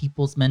dealing with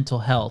people's mental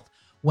health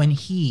when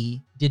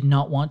he did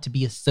not want to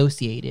be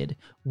associated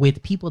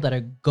with people that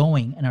are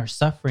going and are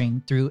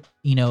suffering through,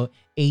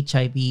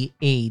 HIV,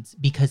 AIDS,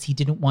 because he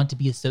didn't want to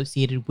be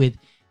associated with,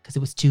 because it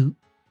was too,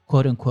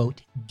 quote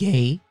unquote,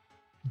 gay.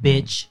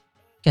 Bitch,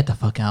 get the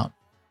fuck out.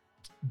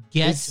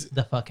 Get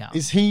the fuck out.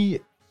 Is he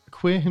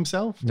queer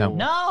himself? No.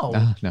 No.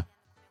 No.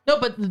 No,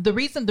 but the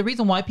reason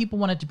why people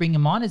wanted to bring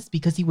him on is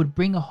because he would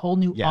bring a whole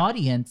new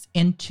audience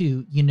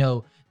into,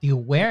 the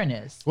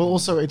awareness. Well,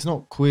 also, it's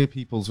not queer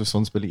people's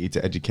responsibility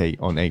to educate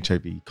on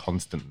HIV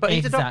constantly. But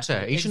he's a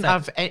doctor. He shouldn't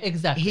have...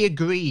 Exactly. He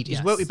agreed.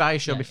 He's worked with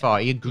BioShow before.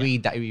 He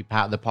agreed that he would be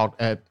part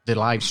of the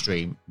live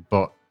stream,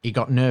 but he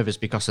got nervous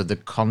because of the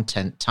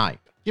content type.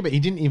 Yeah, but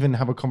he didn't even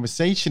have a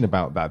conversation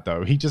about that,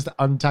 though. He just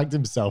untagged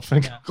himself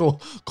and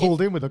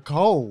called in with a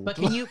cold. But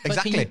can you,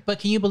 Exactly. but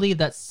can you believe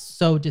that's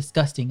so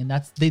disgusting?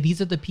 And these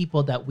are the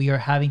people that we are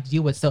having to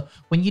deal with. So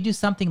when you do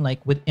something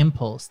like with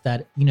Impulse,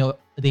 that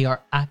they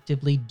are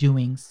actively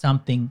doing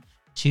something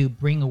to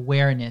bring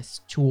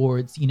awareness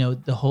towards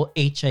the whole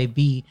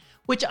HIV,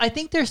 which I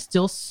think there's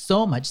still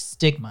so much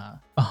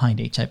stigma behind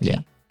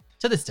HIV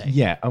to this day.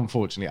 Yeah,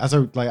 unfortunately, as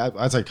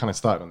I kind of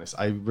started on this,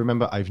 I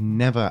remember I've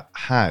never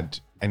had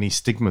any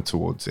stigma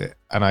towards it,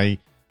 and I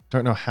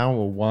don't know how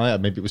or why.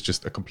 Maybe it was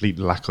just a complete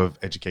lack of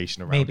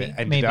education around it.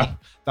 Ended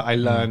up that I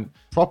learned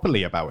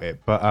properly about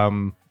it, but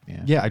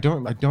I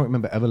don't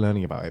remember ever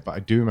learning about it. But I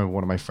do remember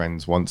one of my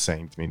friends once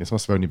saying to me, this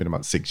must have only been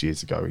about 6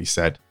 years ago. He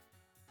said,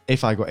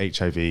 "If I got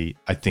HIV,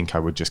 I think I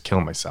would just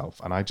kill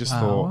myself." And I just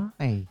thought,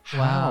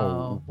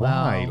 how?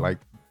 Why? Like,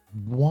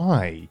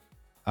 why?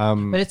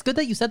 But it's good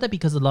that you said that,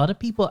 because a lot of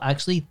people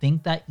actually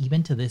think that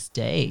even to this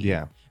day.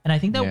 Yeah. And I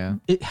think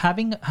that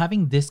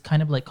having this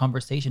kind of like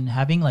conversation,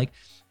 having like,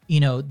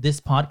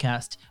 this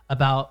podcast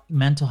about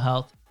mental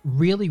health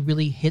really,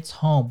 really hits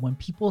home when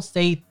people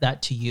say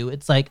that to you.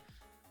 It's like,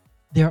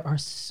 there are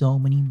so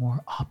many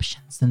more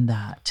options than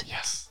that.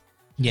 Yes.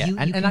 Yeah.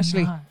 And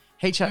actually,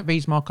 HIV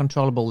is more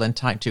controllable than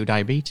type 2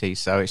 diabetes.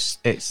 So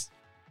it's.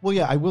 Well,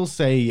 yeah, I will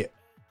say,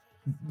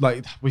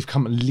 like, we've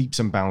come leaps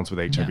and bounds with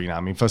HIV now.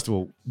 I mean, first of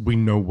all, we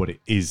know what it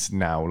is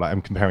now. Like,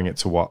 I'm comparing it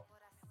to what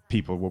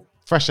people were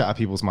fresh out of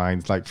people's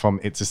minds, like from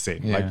It's a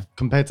Sin. Like,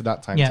 compared to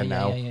that time to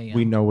now,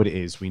 we know what it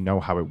is. We know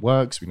how it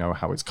works. We know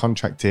how it's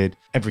contracted.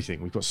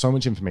 Everything. We've got so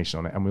much information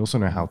on it, and we also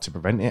know how to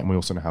prevent it, and we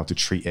also know how to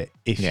treat it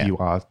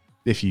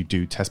if you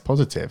do test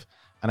positive.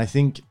 And I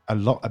think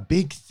a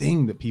big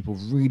thing that people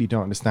really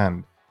don't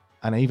understand,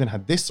 and I even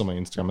had this on my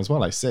Instagram as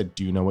well. I said,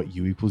 "Do you know what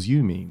U equals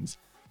U means?"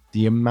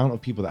 The amount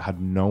of people that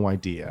had no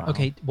idea.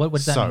 Okay, what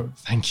does that mean?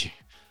 Thank you.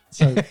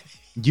 So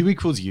U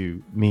equals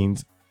U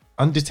means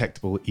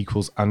undetectable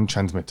equals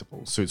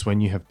untransmittable. So it's when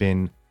you have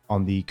been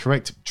on the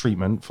correct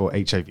treatment for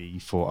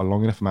HIV for a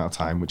long enough amount of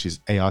time, which is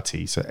ART,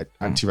 so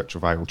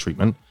antiretroviral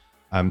treatment.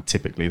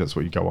 Typically, that's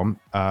what you go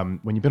on.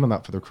 When you've been on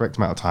that for the correct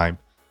amount of time,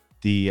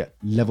 the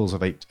levels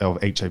of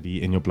HIV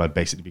in your blood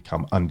basically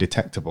become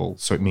undetectable.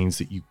 So it means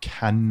that you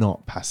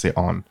cannot pass it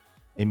on.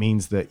 It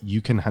means that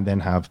you can then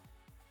have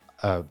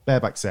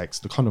bareback sex,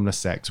 the condomless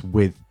sex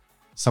with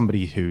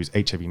somebody who's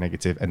HIV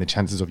negative, and the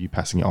chances of you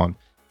passing it on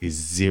is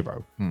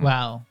 0.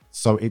 Wow.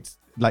 So it's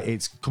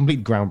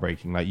completely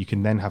groundbreaking. Like, you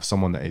can then have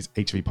someone that is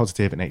HIV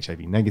positive and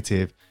HIV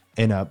negative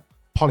in a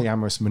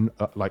polyamorous,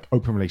 like,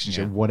 open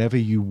relationship, whatever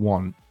you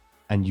want,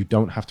 and you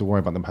don't have to worry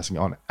about them passing it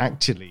on.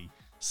 Actually,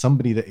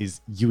 somebody that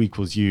is U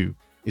equals U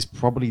is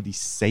probably the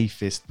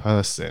safest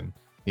person.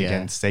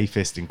 Again,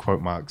 safest in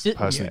quote marks.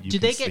 Person that you do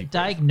can they sleep get with.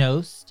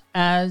 diagnosed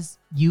as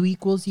U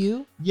equals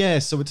U? Yeah,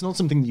 so it's not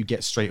something that you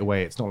get straight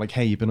away. It's not like,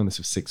 hey, you've been on this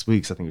for 6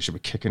 weeks. I think we should be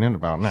kicking in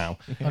about now.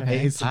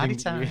 Okay. It's Party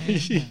something-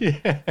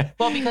 time.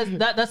 Well,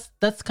 because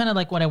that's kind of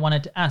like what I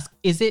wanted to ask.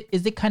 Is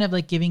it kind of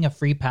like giving a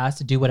free pass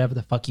to do whatever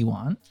the fuck you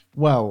want?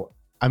 Well,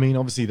 I mean,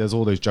 obviously, there's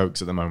all those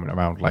jokes at the moment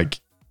around like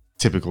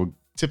typical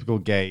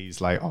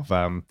gays, like of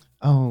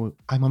oh,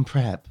 I'm on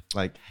PrEP.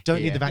 Like,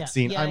 don't need the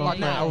vaccine. I'm on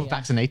PrEP.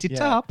 Vaccinated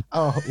top.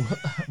 Oh,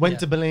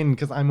 went to Berlin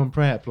because I'm on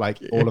PrEP. Like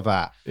all of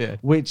that. Yeah.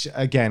 Which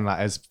again, like,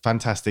 as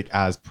fantastic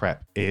as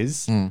PrEP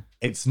is,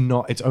 it's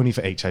not. It's only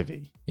for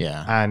HIV.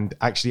 Yeah. And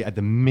actually, at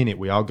the minute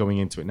we are going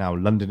into it now,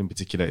 London in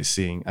particular is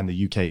seeing, and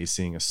the UK is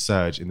seeing a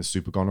surge in the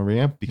super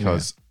gonorrhea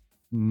because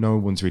no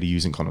one's really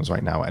using condoms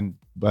right now. And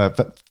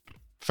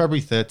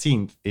February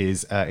 13th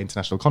is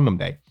International Condom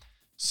Day.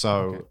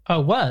 So Oh,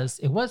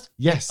 it was.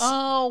 yes.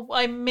 Oh,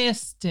 I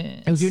missed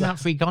it. He was giving out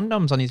free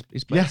condoms on his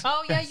place. Yes.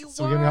 Oh yeah, you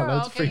So were. we're giving out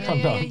loads of free Yeah,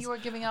 condoms. you were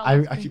giving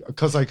out.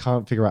 Because I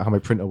can't figure out how my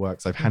printer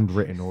works, I've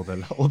handwritten all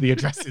the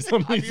addresses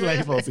on these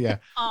labels. Yeah,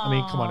 I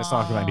mean, come on, it's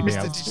not about anything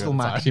Mr. else. Digital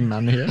Marketing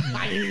Man here.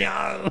 I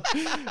know.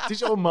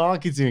 Digital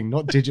marketing,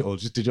 not digital,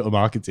 just digital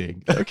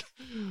marketing.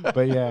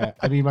 But yeah,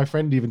 I mean, my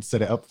friend even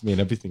set it up for me and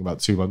everything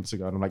about 2 months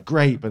ago, and I'm like,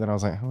 great. But then I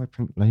was like, how do I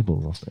print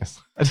labels off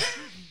this?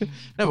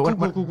 No,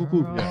 but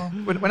Cool. Yeah.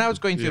 when I was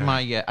going through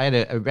my, I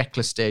had a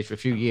reckless stage for a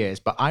few years,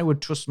 but I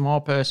would trust more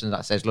person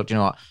that says, look, you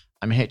know what,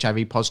 I'm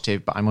HIV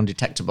positive, but I'm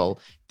undetectable,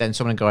 than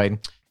someone going,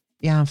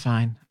 yeah, I'm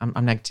fine,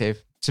 I'm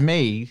negative. To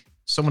me,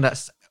 someone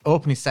that's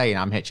openly saying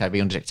I'm HIV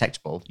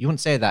undetectable, you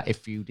wouldn't say that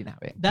if you didn't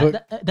have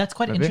it. That's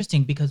quite Maybe.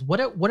 interesting, because what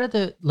are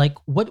the like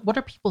what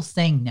are people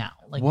saying now?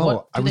 Like, Well,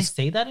 what do they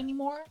say that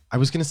anymore? I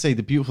was going to say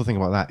the beautiful thing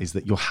about that is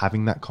that you're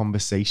having that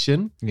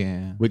conversation,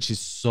 Yeah. which is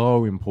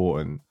so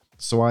important.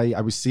 So I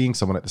was seeing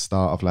someone at the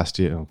start of last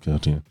year. Oh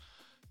god, yeah,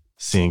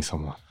 seeing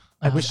someone.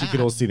 I wish you could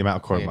all see the amount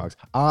of quote marks.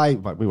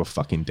 We were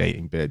fucking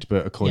dating, bitch.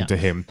 But according to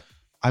him,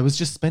 I was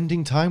just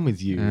spending time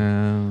with you.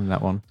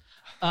 That one.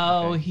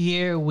 Oh,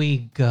 here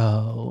we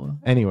go.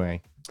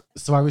 Anyway,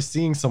 so I was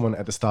seeing someone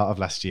at the start of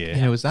last year.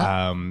 Yeah, who was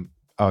that?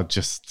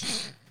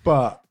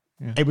 But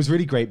it was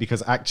really great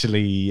because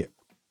actually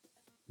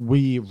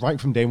we,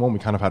 right from day one, we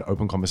kind of had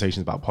open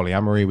conversations about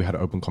polyamory. We had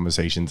open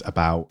conversations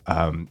about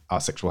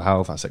our sexual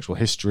health, our sexual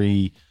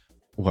history,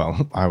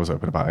 Well, I was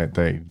open about it.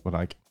 They were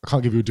like, I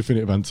can't give you a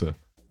definitive answer.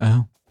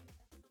 Oh.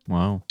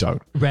 Wow.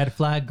 Don't. Red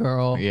flag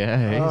girl.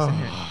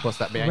 Yeah. What's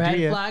that behind Red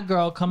you? flag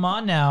girl. Come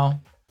on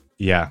now.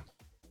 Yeah.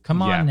 Come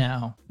Yeah. on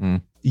now.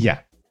 Yeah.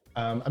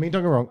 I mean,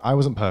 don't get me wrong. I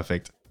wasn't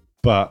perfect,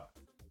 but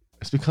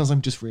it's because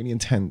I'm just really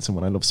intense. And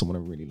when I love someone, I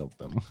really love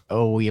them.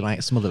 Oh, you like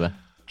smotherer?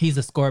 He's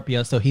a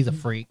Scorpio, so he's a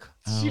freak.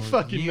 She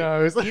fucking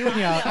knows. You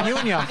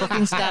and your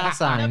fucking star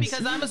signs. No,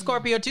 because I'm a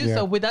Scorpio too,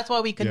 so that's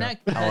why we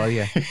connect. Oh, are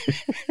you?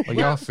 Well,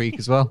 you're a freak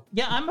as well.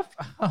 Yeah, I'm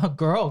a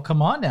girl.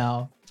 Come on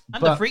now.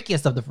 I'm the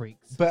freakiest of the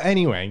freaks. But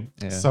anyway,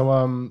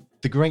 so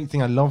the great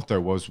thing I loved though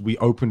was we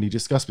openly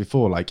discussed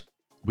before, like,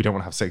 we don't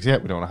want to have sex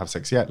yet. We don't want to have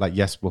sex yet. Like,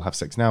 yes, we'll have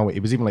sex now. It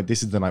was even like,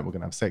 this is the night we're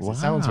going to have sex. It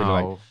sounds really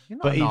like, You're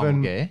not but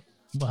even, gay.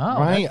 Wow,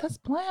 Right? that's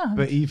planned.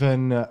 but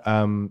even,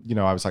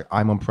 I was like,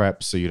 I'm on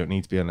prep, so you don't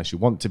need to be unless you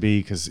want to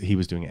be, because he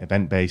was doing it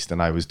event based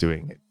and I was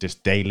doing it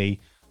just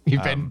daily.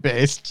 Event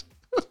based.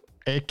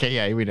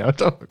 AKA, we know.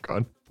 Oh,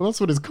 God. Well, that's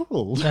what it's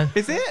called.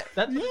 Is it?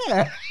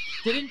 Yeah.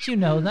 Didn't you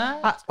know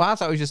that? Well, I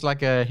thought it was just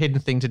like a hidden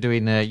thing to do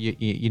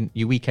in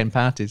your weekend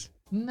parties.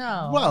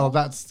 No. Well,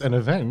 that's an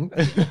event.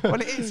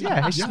 Well, it is,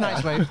 yeah. It's just a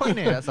nice way of putting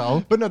it, that's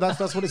all. But no, that's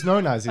what it's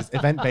known as. It's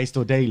event based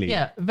or daily.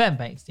 Yeah, event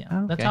based. Yeah,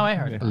 that's Okay. how I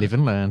heard it. Live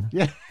and learn.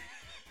 Yeah.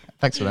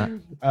 Thanks for that.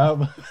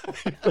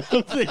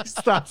 He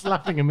starts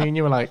laughing at me, and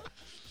you were like,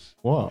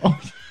 "What?"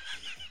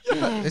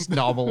 It's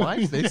normal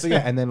life, this. So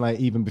yeah, and then like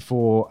even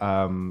before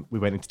we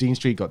went into Dean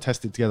Street, got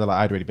tested together. Like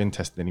I'd already been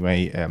tested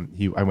anyway.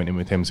 I went in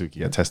with him so we could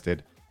get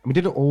tested, and we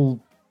did it all,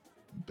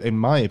 in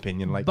my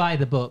opinion, like By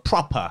the book.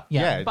 proper.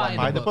 Yeah, by,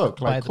 by the the book.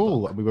 book. Like By the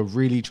cool. book. And we were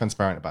really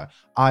transparent about it.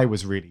 I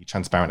was really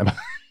transparent about it.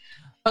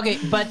 Okay,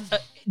 but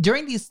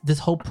during this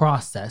whole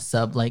process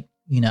of like,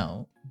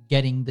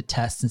 getting the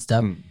tests and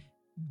stuff,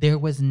 there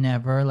was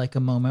never like a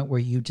moment where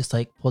you just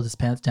like pulled his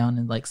pants down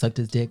and like sucked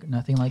his dick,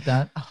 nothing like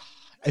that.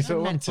 If it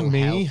were up to mental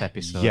me, health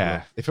episode.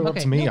 yeah. If it were up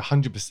Okay, to me, no.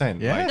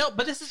 100%. Yeah. Like, No,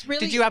 but this is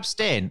really. Did you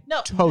abstain?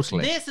 No,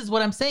 Totally. This is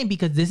what I'm saying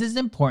because this is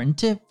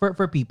important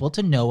for people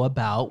to know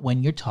about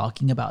when you're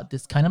talking about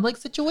this kind of like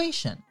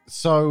situation.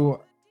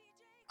 So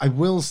I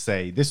will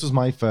say this was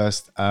my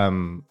first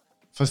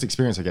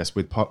experience, I guess,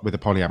 with a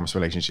polyamorous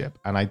relationship,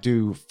 and I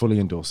do fully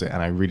endorse it,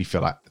 and I really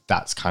feel like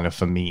that's kind of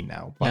for me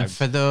now. But And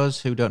for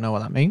those who don't know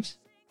what that means,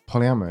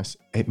 polyamorous,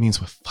 it means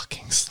we're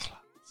fucking sluts.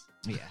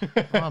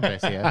 yeah. Well,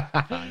 basically, yeah.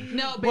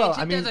 No, but Well, it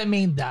I mean- doesn't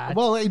mean that.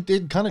 Well, it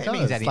kind of It does.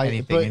 means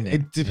anything, but innit?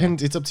 it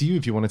depends. It's up to you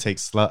if you want to take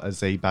slut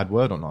as a bad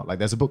word or not. Like,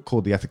 there's a book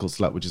called The Ethical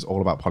Slut, which is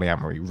all about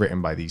polyamory,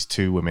 written by these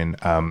two women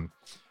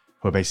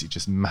who are basically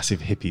just massive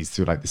hippies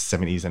through like the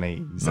 70s and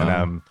 80s,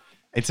 and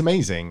it's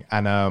amazing.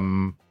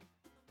 And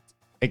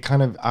it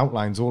kind of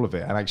outlines all of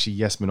it. And actually,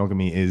 yes,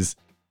 monogamy is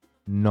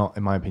not,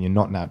 in my opinion,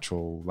 not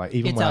natural. Like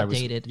even It's when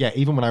outdated.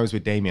 even when I was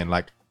with Damien,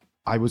 like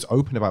I was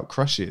open about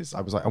crushes.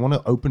 I was like, I want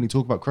to openly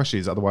talk about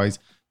crushes. Otherwise,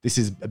 this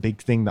is a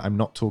big thing that I'm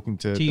not talking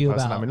to the you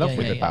person about. I'm in love Yeah,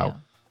 with yeah, about. yeah.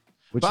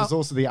 Which Well- is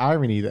also the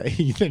irony that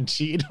he then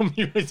cheated on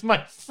me with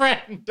my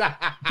friend. Yeah,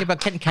 but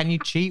can you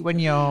cheat when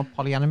you're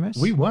polyamorous?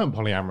 We weren't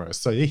polyamorous,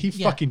 so he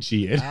fucking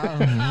cheated.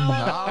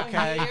 Oh,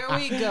 okay. Here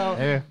we go.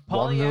 Yeah,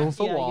 one rule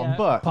for one.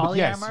 But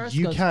yes, polyamorous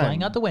you goes can.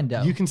 flying out the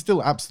window. You can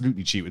still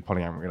absolutely cheat with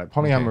polyamory. Like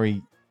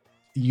polyamory,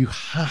 you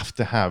have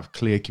to have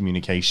clear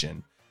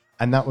communication,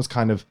 and that was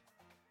kind of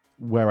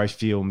where I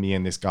feel me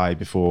and this guy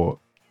before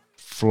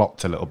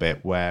flopped a little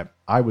bit. Where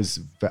I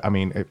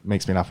mean, it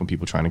makes me laugh when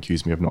people try and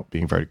accuse me of not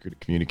being very good at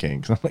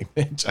communicating, because I'm like,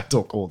 bitch, I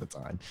talk all the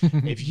time.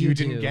 If you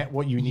didn't do. get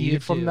what you You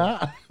needed from do.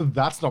 that,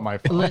 that's not my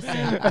fault.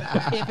 Listen,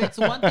 if it's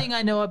one thing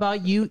I know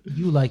about you,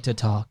 you like to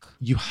talk.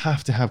 You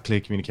have to have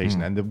clear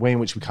communication. And the way in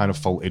which we kind of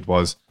faulted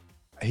was,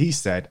 he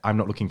said, I'm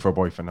not looking for a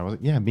boyfriend. I was like,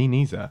 yeah, me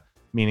neither.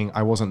 Meaning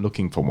I wasn't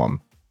looking for one,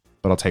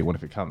 but I'll take one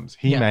if it comes.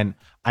 He Yeah. meant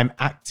I'm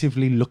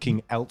actively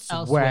looking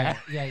elsewhere.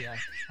 Yeah.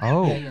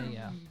 Oh.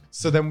 Yeah.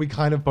 So then we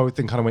kind of both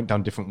then kind of went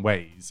down different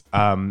ways.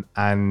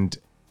 And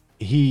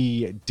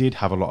he did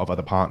have a lot of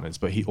other partners,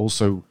 but he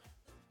also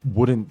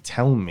wouldn't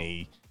tell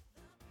me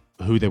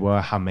who they were,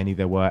 how many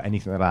there were,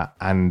 anything like that.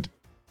 And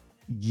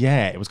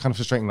yeah, it was kind of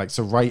frustrating. Like,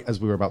 so right as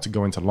we were about to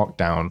go into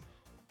lockdown,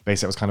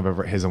 basically I was kind of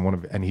over at his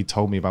and he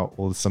told me about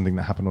something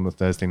that happened on a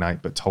Thursday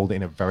night, but told it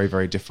in a very,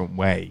 very different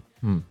way.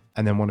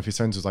 And then one of his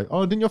friends was like,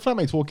 oh, didn't your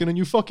flatmates walk in and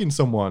you fucking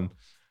someone?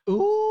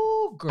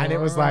 Ooh, girl. And it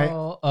was like-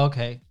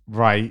 okay,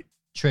 Right.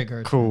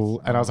 triggered.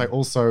 Cool. And I was like,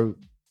 also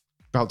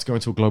about to go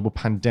into a global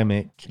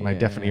pandemic, and I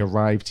definitely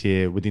arrived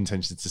here with the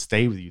intention to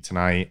stay with you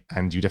tonight,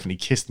 and you definitely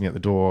kissed me at the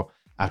door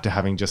after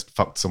having just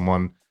fucked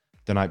someone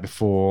the night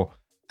before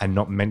and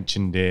not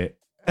mentioned it.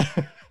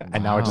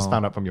 And now I just Wow.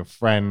 found out from your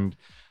friend.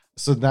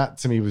 So that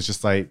to me was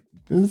just like,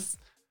 this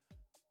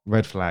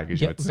red flag,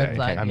 as you Yeah, would say. red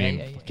flag. I Yeah, mean,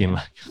 yeah, yeah, fucking yeah.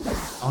 like,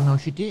 Oh no,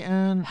 she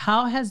didn't.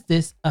 How has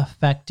this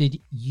affected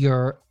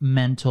your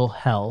mental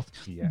health?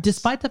 Yes.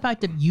 Despite the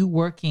fact that you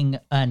working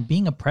and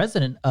being a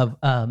president of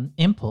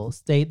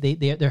Impulse,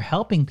 they're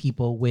helping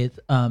people with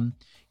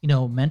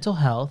mental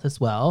health as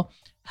well.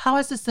 How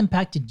has this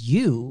impacted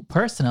you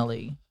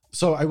personally?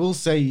 So I will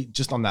say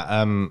just on that,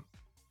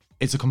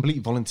 it's a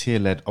complete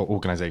volunteer-led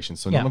organization,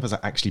 so none of us are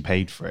actually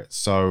paid for it.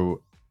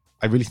 So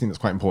I really think that's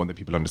quite important that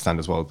people understand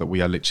as well, that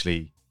we are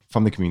literally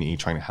from the community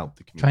trying to help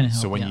the community.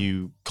 So when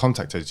you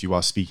contact us, you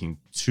are speaking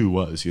to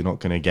us. You're not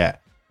going to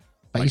get...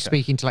 Like you're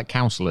speaking to like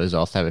counselors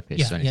or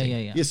therapists or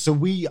anything? Yeah, so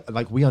we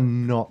are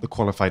not the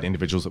qualified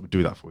individuals that would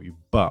do that for you,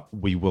 but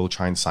we will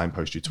try and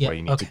signpost you to where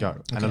you need to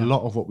go. And a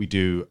lot of what we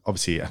do,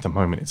 obviously at the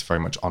moment, it's very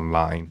much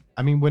online.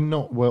 I mean,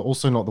 we're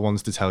also not the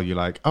ones to tell you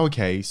like, oh,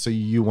 okay, so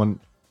you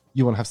want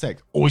to have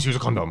sex, always use a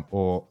condom.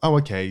 Or, oh,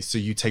 okay, so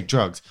you take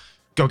drugs,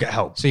 go get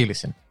help. So you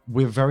listen.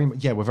 We're very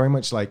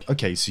much like,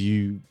 okay, so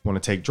you want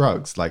to take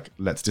drugs, like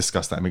let's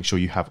discuss that and make sure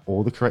you have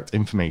all the correct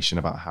information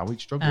about how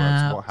each drug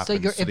works, what happens. So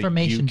you're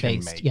information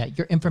based. Yeah,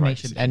 you're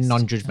information based. And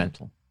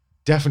non-judgmental.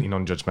 Definitely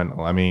non-judgmental.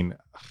 I mean,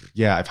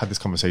 yeah, I've had this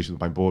conversation with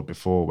my board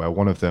before where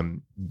one of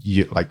them,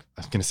 I'm going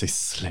to say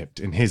slipped.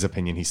 In his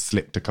opinion, he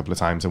slipped a couple of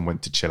times and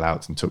went to chill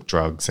out and took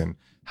drugs and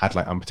had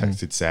like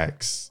unprotected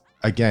sex.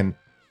 Again,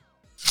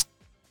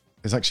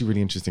 it's actually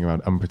really interesting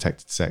around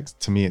unprotected sex.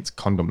 To me, it's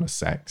condomless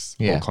sex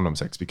or condom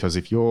sex, because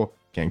if you're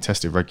getting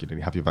tested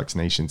regularly, have your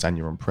vaccinations and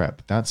you're on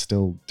PrEP, that's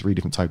still 3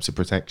 different types of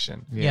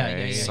protection.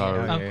 So,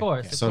 of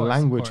course. So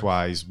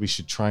language-wise, we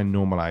should try and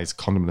normalize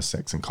condomless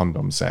sex and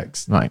condom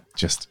sex. Right.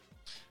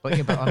 But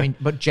to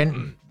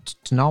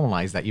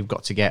normalize that, you've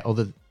got to get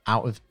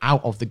out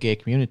of the gay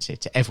community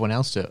to everyone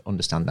else to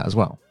understand that as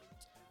well.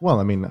 Well,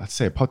 I mean, I'd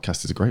say a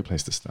podcast is a great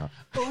place to start.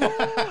 Ooh,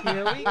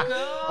 here we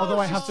go. Although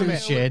I have to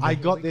admit, I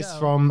got this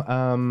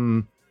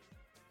from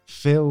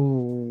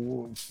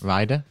Phil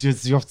Ryder.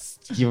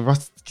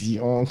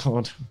 Oh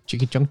God,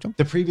 Chicky Chunk Chunk.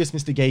 The previous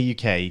Mr. Gay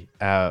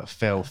UK,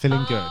 Phil,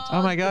 feeling good.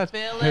 Oh my God,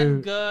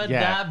 feeling good. Yeah.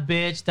 That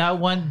bitch, that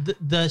one,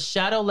 the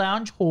Shadow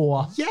Lounge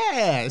whore.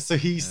 Yeah. So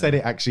he said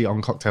it actually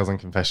on Cocktails and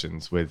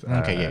Confessions with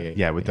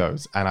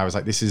those, and I was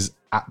like, this is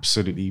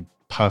absolutely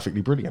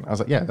perfectly brilliant. I was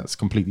like, yeah, that's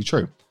completely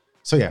true.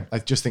 So yeah, I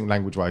just think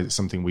language-wise, it's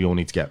something we all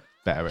need to get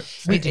better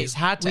at. It's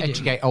hard to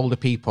educate older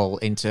people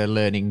into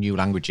learning new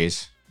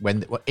languages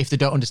if they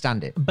don't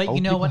understand it. But you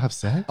know what? Have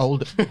sex?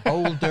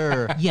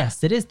 Older.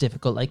 Yes, it is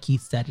difficult. Like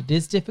Keith said, it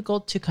is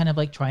difficult to kind of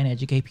like try and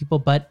educate people,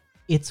 but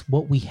it's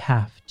what we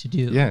have to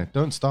do. Yeah,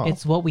 don't stop.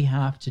 It's what we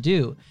have to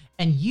do.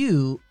 And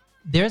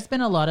there's been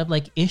a lot of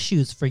like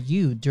issues for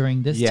you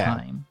during this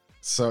time.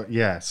 So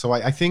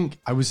I think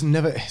I was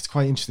never. It's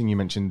quite interesting you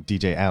mentioned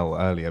DJ L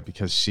earlier,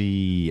 because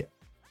she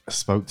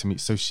spoke to me.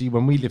 So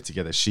when we lived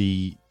together,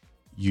 she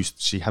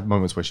had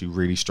moments where she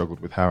really struggled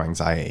with her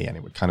anxiety, and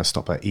it would kind of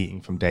stop her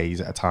eating from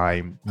days at a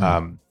time.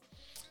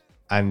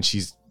 And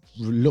she's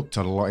looked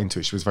a lot into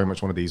it. She was very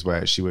much one of these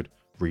where she would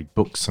read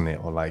books on it,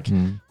 or like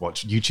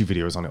watch YouTube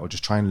videos on it, or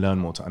just try and learn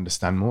more to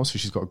understand more. So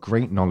she's got a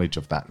great knowledge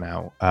of that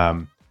now.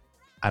 And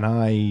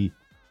I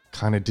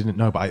kind of didn't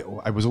know, but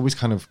I was always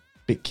kind of a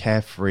bit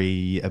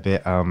carefree, a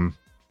bit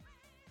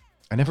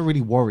I never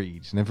really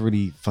worried, never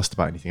really fussed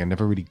about anything. I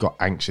never really got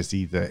anxious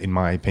either, in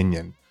my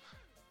opinion.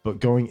 But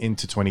going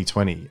into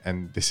 2020,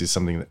 and this is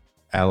something that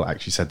Elle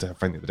actually said to her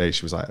friend the other day,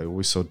 she was like, I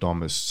always saw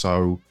Dom as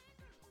so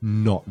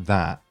not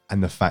that.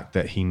 And the fact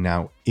that he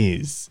now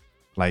is,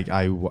 like,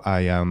 I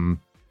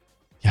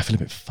feel a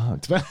bit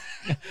fucked. But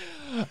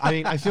I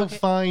mean, I feel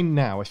fine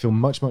now. I feel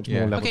much, much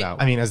more leveled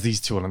out. I mean, as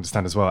these two will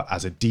understand as well,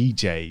 as a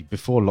DJ,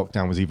 before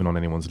lockdown was even on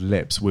anyone's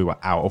lips, we were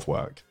out of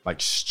work, like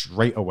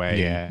straight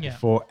away.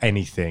 Before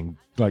anything,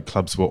 like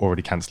clubs were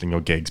already cancelling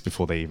your gigs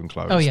before they even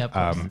closed. Oh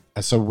yeah.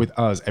 And so with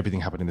us,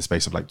 everything happened in the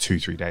space of like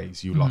 2-3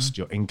 days. You lost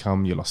your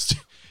income, you lost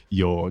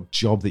your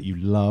job that you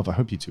love. I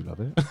hope you two love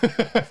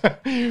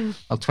it.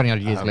 Well, 20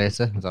 odd years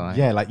later. Is that right?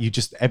 Yeah, like you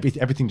just,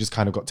 everything just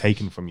kind of got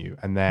taken from you.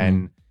 And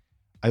then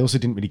I also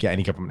didn't really get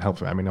any government help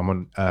for it. I mean, I'm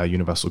on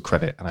Universal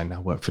Credit and I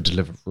now work for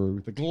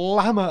Deliveroo, the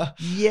glamour.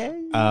 Yeah.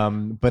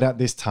 But at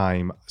this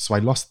time, so I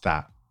lost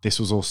that. This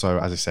was also,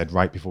 as I said,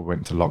 right before we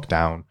went into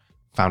lockdown,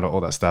 found out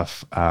all that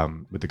stuff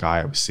with the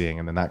guy I was seeing.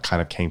 And then that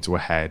kind of came to a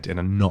head in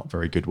a not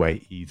very good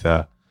way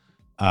either.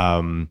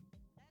 And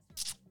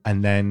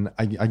then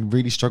I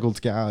really struggled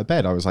to get out of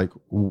bed. I was like,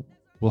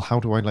 well, how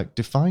do I like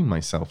define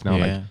myself now?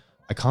 Like,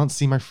 I can't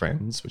see my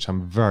friends, which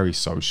I'm very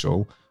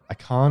social. I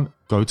can't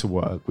go to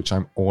work, which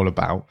I'm all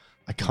about.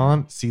 I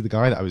can't see the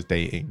guy that I was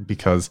dating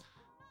because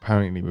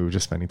apparently we were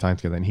just spending time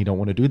together and he don't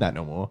want to do that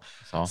no more.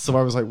 So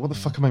I was like, what the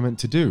fuck am I meant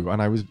to do?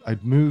 And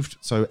I'd moved.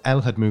 So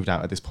Elle had moved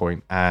out at this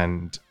point,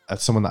 and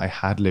someone that I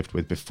had lived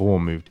with before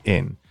moved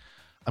in.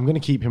 I'm going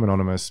to keep him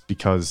anonymous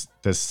because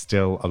there's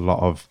still a lot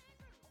of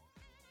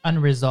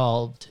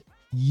unresolved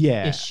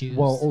issues.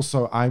 Well,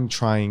 also I'm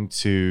trying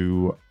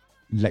to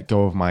let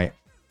go of my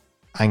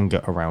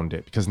anger around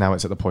it, because now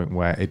it's at the point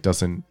where it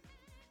doesn't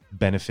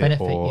benefit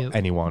or you.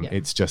 Anyone.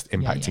 It's just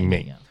impacting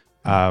me.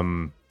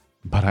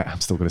 But I am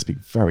still going to speak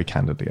very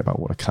candidly about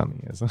what a cunt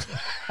he is.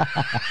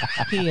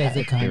 He is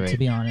a cunt, to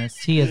be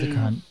honest. He is a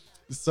cunt.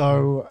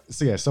 So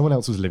yeah, someone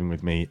else was living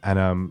with me,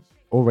 and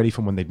already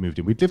from when they'd moved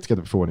in, we'd lived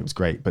together before and it was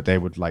great, but they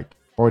would like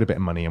borrowed a bit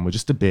of money and were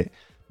just a bit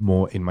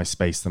more in my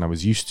space than I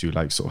was used to,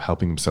 like sort of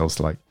helping themselves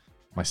to like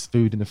my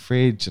food in the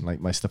fridge and like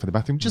my stuff in the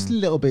bathroom, just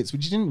little bits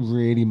which you didn't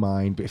really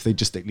mind, but if they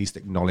just at least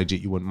acknowledge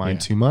it, you wouldn't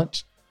mind too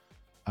much.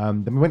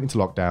 Then we went into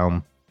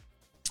lockdown,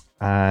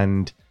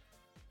 and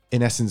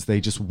in essence, they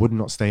just would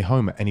not stay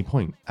home at any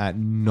point, at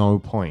no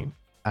point.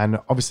 And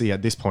obviously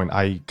at this point,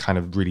 I kind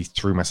of really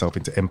threw myself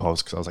into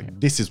impulse because I was like,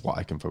 this is what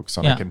I can focus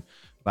on. Yeah.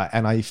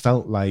 And I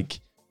felt like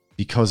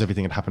because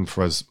everything had happened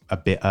for us a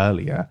bit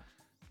earlier,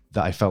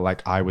 that I felt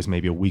like I was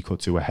maybe a week or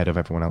two ahead of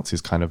everyone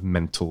else's kind of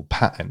mental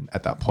pattern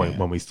at that point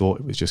when we thought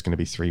it was just going to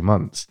be 3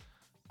 months.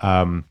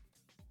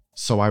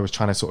 So I was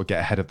trying to sort of get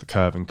ahead of the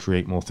curve and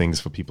create more things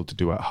for people to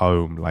do at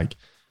home. Like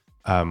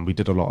we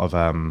did a lot of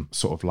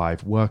sort of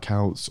live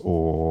workouts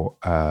or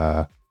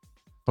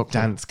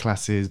dance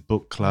classes,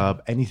 book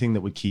club, anything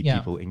that would keep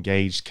people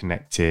engaged,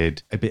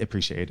 connected, a bit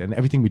appreciated. And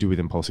everything we do with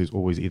Impulse is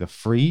always either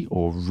free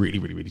or really,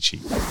 really, really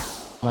cheap.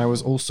 And I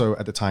was also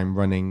at the time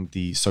running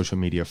the social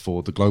media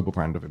for the global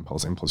brand of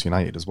Impulse, Impulse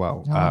United as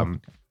well,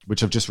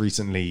 which I've just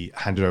recently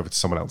handed over to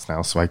someone else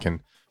now so I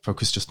can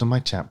focus just on my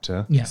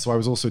chapter. Yeah. So I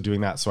was also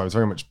doing that. So I was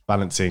very much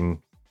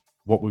balancing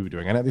what we were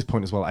doing. And at this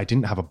point as well, I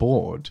didn't have a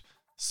board.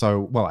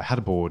 So, well, I had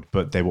a board,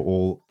 but they were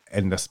all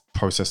in this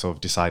process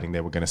of deciding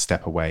they were going to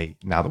step away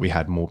now that we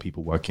had more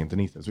people working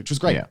underneath us, which was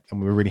great. Yeah.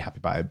 And we were really happy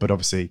about it. But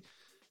obviously,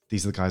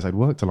 these are the guys I'd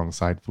worked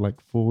alongside for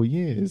like 4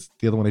 years.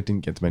 The other one I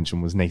didn't get to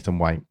mention was Nathan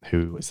White,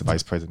 who is the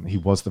vice president. He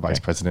was the vice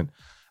president.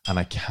 And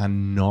I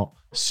cannot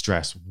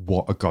stress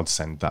what a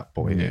godsend that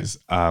boy is.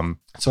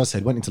 So I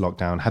said, went into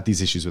lockdown, had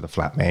these issues with a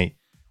flatmate.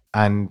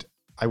 And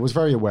I was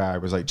very aware. I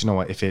was like, do you know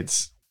what? If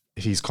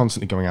he's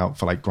constantly going out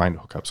for like grind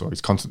hookups, or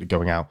he's constantly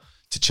going out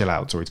to chill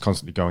out, or he's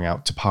constantly going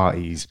out to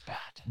parties,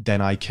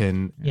 then I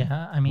can.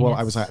 Yeah, I mean. Well,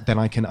 I was like, then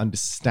I can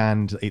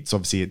understand. It's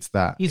obviously it's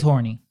that he's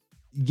horny.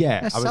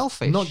 Yeah, That's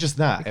selfish. Not just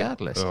that.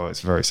 Regardless.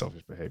 It's very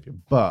selfish behavior.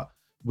 But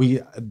we,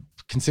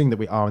 considering that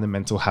we are in the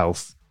mental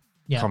health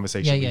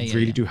conversation, we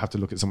really do have to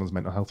look at someone's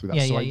mental health with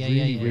that. So I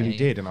really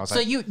did, and I was so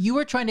like, you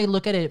were trying to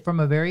look at it from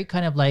a very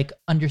kind of like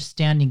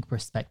understanding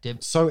perspective.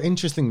 So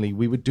interestingly,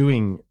 we were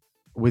doing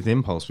with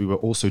Impulse, we were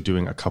also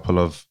doing a couple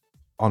of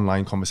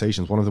online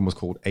conversations. One of them was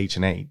called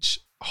H&H,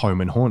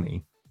 Home and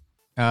Horny.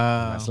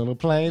 Nice little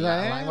play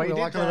there.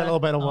 Like a little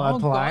bit of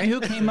wordplay. Who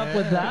came up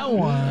with that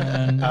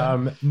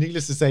one?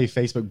 Needless to say,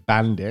 Facebook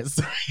banned it.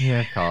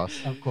 Yeah,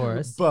 of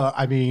course. But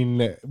I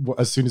mean,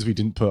 as soon as we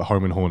didn't put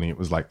home and horny, it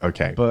was like,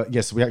 okay. But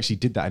yes, we actually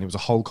did that. And it was a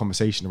whole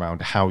conversation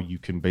around how you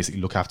can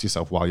basically look after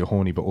yourself while you're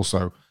horny, but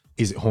also,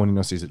 is it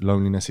horniness? Is it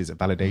loneliness? Is it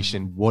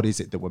validation? What is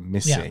it that we're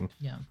missing?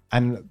 Yeah.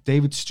 And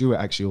David Stewart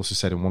actually also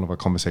said in one of our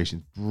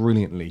conversations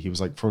brilliantly, he was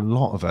like, for a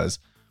lot of us,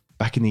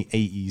 back in the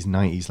 80s,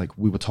 90s, like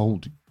we were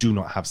told, do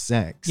not have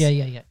sex. Yeah.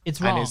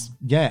 It's wrong.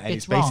 And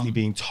it's basically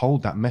being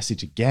told that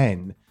message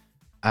again.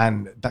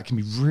 And that can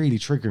be really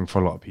triggering for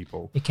a lot of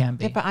people. It can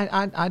be. Yeah, but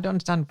I don't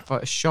understand for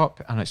a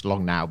short, I know it's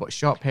long now, but a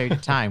short period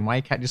of time, why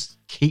you can't just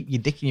keep your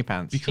dick in your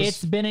pants? Because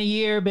it's been a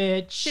year,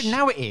 bitch.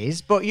 Now it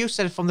is, but you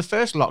said from the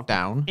first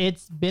lockdown,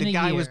 it's been a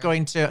year. The guy was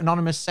going to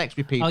anonymous sex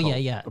with people. Oh,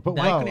 yeah. But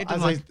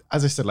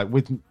as I said, like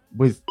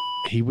with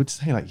he would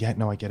say like, yeah,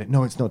 no, I get it.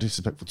 No, it's not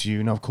disrespectful to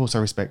you. No, of course I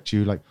respect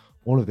you. Like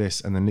all of this.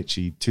 And then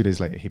literally 2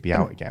 days later, he'd be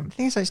out again. The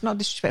thing is, it's not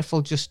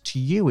disrespectful just to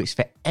you. It's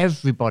for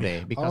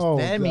everybody because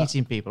they're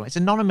meeting people. It's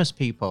anonymous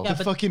people. Yeah,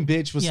 the fucking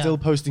bitch was still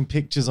posting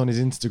pictures on his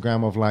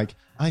Instagram of like,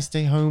 I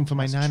stay home for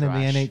my nan in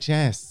the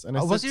NHS. And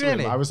I was he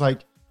really? I was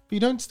like, but you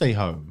don't stay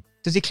home.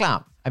 Does he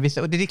clap?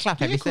 Did he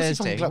clap every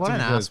Thursday? What an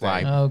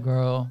asswipe. Oh,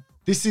 girl.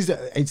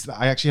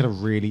 I actually had a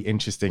really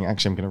interesting, I'm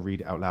going to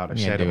read it out loud. I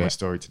shared it in my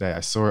story today. I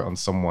saw it on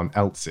someone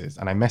else's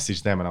and I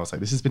messaged them and I was like,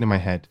 this has been in my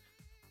head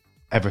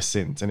ever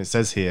since. And it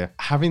says here,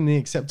 having the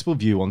acceptable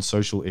view on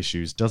social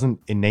issues doesn't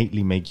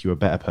innately make you a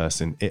better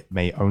person. It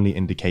may only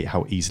indicate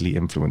how easily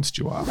influenced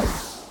you are.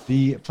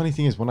 The funny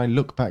thing is, when I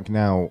look back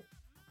now,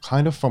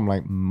 kind of from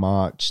like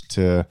March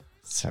to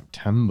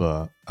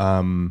September,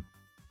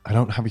 I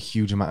don't have a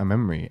huge amount of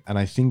memory. And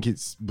I think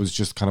it was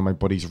just kind of my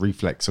body's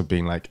reflex of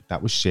being like,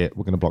 that was shit.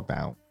 We're going to block that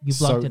out. You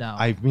blocked it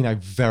out. I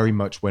very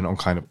much went on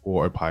kind of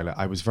autopilot.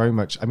 I was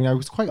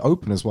quite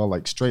open as well.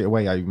 Like straight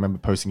away, I remember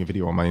posting a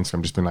video on my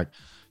Instagram, just being like,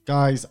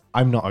 guys,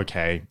 I'm not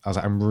okay. I was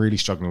like, I'm really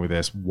struggling with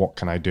this. What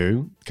can I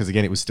do? Because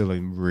again, it was still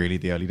in really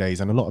the early days.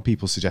 And a lot of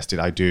people suggested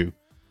I do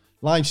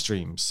live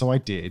streams. So I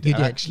did. You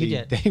did.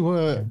 Actually,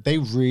 they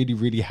really,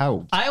 really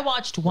helped. I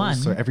watched one.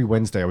 So every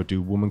Wednesday I would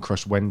do Woman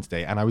Crush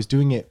Wednesday. And I was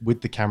doing it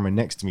with the camera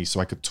next to me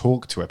so I could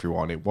talk to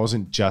everyone. It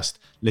wasn't just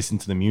listen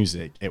to the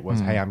music. It was,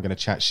 hey, I'm going to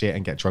chat shit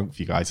and get drunk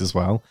for you guys as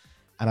well.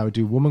 And I would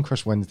do Woman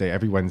Crush Wednesday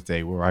every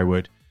Wednesday where I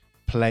would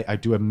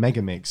do a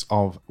mega mix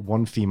of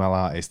one female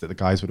artist that the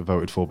guys would have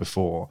voted for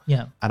before.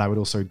 Yeah. And I would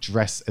also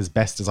dress as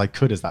best as I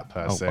could as that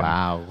person. Oh,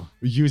 wow.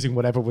 Using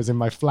whatever was in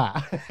my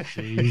flat. My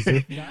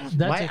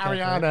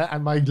Ariana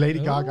and my Lady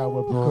Gaga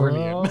were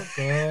brilliant.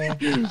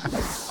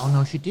 Oh,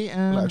 no, she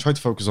didn't. I tried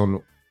to focus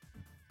on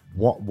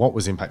what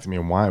was impacting me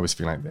and why I was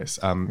feeling like this.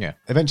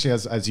 Eventually,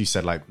 as you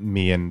said, like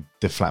me and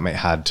the flatmate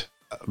had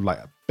like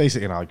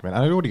basically an argument.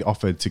 And I already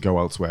offered to go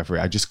elsewhere for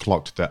it. I just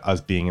clocked that us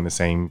being in the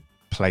same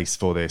place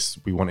for this.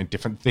 We wanted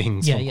different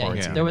things from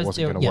quarantine. It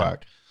wasn't going to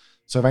work.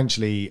 So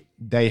eventually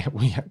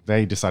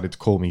they decided to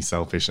call me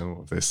selfish and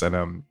all of this.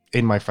 And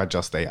in my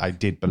fragile state, I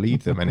did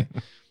believe them.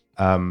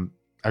 And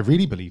I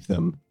really believed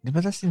them.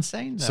 But that's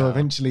insane, though. So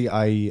eventually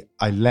I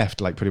left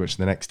like pretty much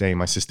the next day.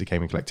 My sister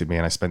came and collected me,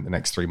 and I spent the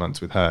next 3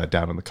 months with her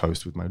down on the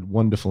coast with my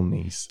wonderful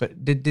niece.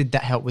 But did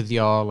that help with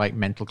your like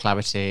mental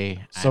clarity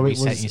and so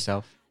resetting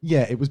yourself?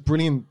 Yeah, it was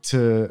brilliant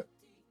to...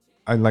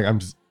 I'm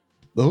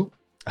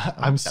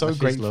so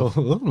grateful.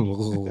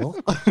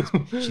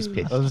 She's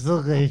pissed. I'm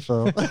so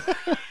grateful.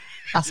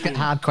 Asking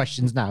hard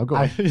questions now. Go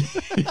on.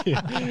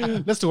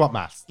 Let's talk about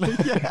maths.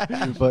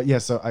 But yeah,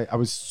 so I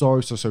was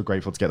so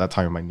grateful to get that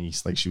time with my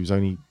niece. Like, she was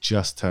only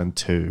just turned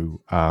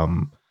 2.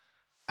 And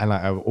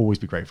like, I will always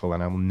be grateful,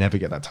 and I will never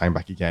get that time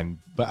back again.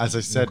 But as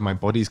I said, my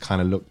body's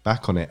kind of looked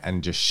back on it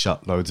and just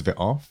shut loads of it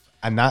off.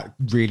 And that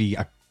really,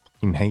 I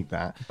fucking hate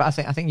that. But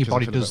I think your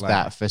body does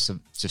that for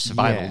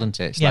survival, doesn't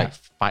it? It's like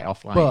fight or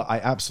flight. But I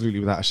absolutely,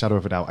 without a shadow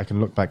of a doubt, I can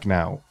look back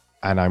now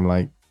and I'm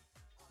like,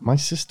 my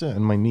sister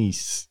and my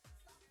niece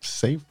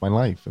saved my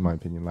life, in my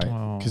opinion.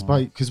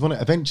 Like, because when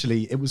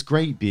eventually it was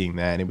great being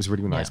there and it was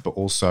really nice, but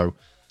also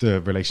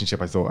the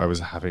relationship I thought I was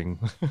having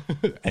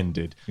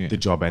ended, the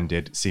job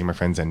ended, seeing my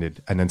friends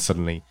ended, and then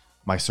suddenly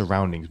my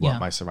surroundings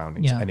weren't my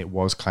surroundings, and it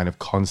was kind of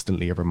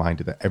constantly a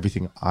reminder that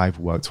everything I've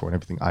worked for and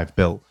everything I've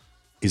built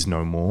is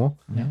no more.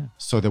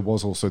 So there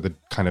was also the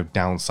kind of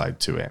downside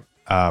to it.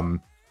 And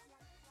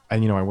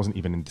you know, I wasn't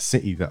even in the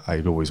city that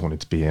I'd always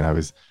wanted to be in. I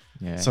was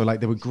so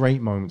like, there were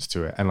great moments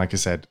to it, and like I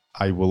said,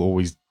 I will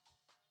always.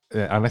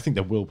 And I think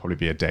there will probably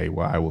be a day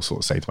where I will sort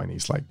of say to my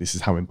niece, like, this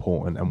is how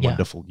important and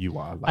wonderful you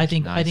are. Like, I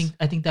think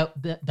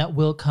that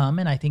will come.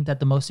 And I think that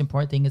the most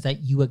important thing is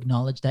that you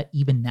acknowledge that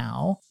even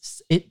now,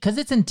 because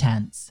it's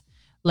intense.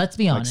 Let's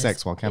be honest. Like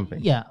sex while camping.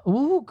 Yeah.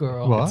 Ooh,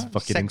 girl. What? It's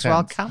fucking sex intense.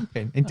 while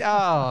camping.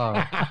 Oh,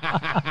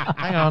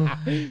 hang on.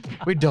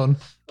 We're done.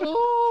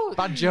 Ooh.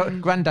 Bad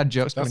joke. Granddad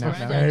jokes. That's my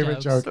coming out now.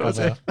 favorite joke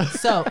ever.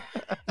 So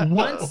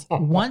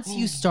once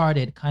you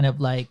started kind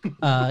of like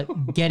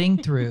getting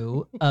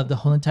through the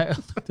whole entire...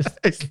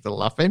 He's still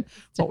laughing.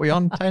 What we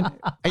on? 10?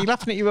 Are you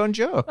laughing at your own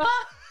joke?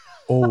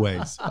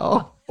 Always.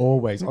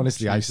 Always.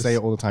 Honestly, I say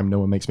it all the time. No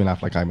one makes me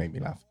laugh like I make me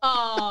laugh.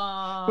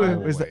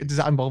 Does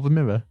that involve a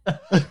mirror?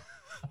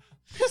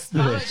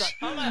 Oh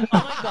my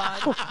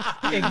god.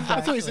 Exactly.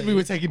 I thought you said we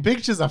were taking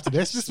pictures after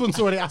this. This one's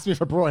already asked me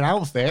if I brought an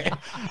outfit.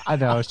 I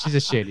know, she's a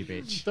shady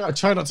bitch. I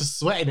try not to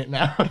sweat in it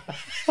now.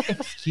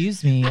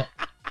 Excuse me.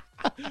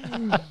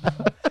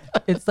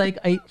 It's like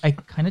I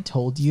kind of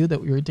told you that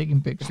we were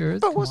taking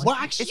pictures. But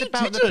actually, It's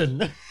about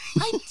didn't.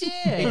 I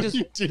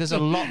did. There's a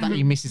lot that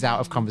he misses out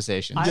of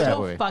conversation. I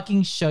will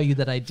fucking show you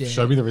that I did.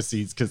 Show me the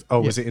receipts, because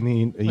was it in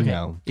the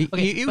email?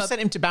 You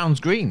sent him to Bounds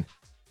Green.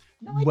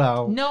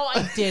 No,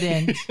 I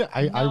didn't.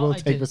 I will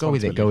take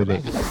responsibility. Go with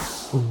it.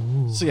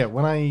 So yeah,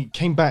 when I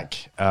came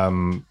back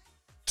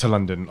to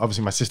London,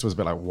 obviously my sister was a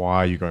bit like, why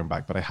are you going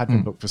back? But I had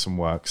been booked for some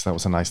work, so that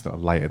was a nice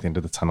little light at the end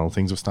of the tunnel.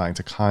 Things were starting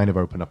to kind of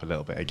open up a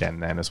little bit again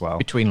then as well.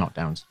 Between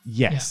lockdowns.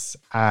 Yes.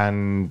 Yeah.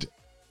 And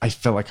I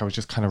felt like I was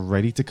just kind of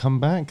ready to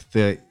come back.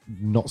 The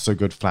not so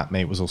good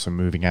flatmate was also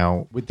moving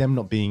out. With them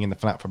not being in the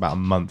flat for about a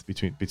month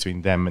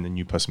between them and the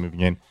new person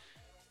moving in,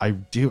 I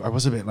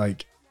was a bit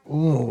like,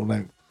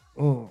 and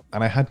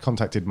I had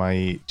contacted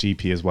my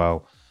GP as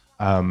well.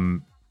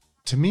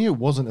 To me, it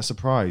wasn't a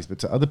surprise, but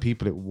to other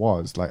people, it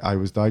was. Like, I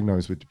was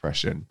diagnosed with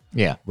depression.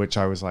 Yeah. Which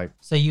I was like...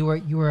 So you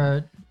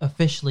were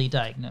officially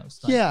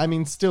diagnosed? Like... Yeah, I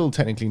mean, still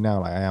technically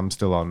now, like, I am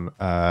still on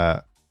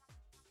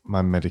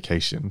my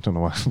medication. Don't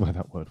know where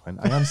that word went.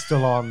 I am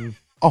still on...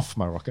 off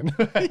my rockin'.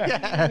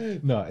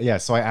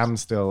 So I am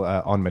still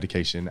on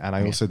medication. And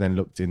I also then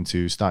looked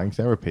into starting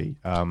therapy.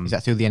 Is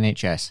that through the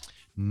NHS?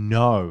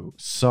 No.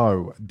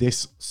 So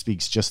this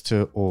speaks just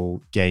to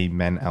all gay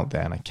men out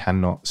there, and I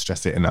cannot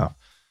stress it enough.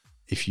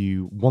 If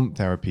you want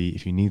therapy,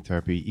 if you need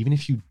therapy, even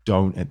if you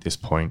don't at this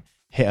point,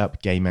 hit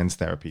up Gay Men's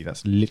Therapy.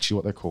 That's literally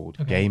what they're called.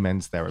 Okay. Gay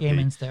Men's Therapy. Gay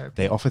Men's Therapy.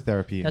 They offer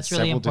therapy in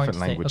several different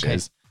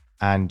languages,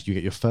 and you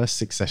get your first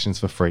 6 sessions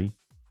for free.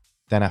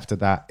 Then after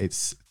that,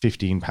 it's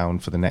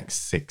 £15 for the next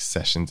 6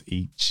 sessions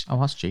each. Oh,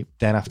 that's cheap.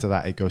 Then after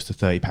that, it goes to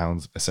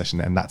 £30 a session,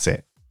 and that's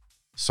it.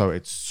 So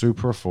it's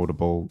super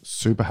affordable,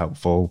 super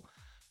helpful.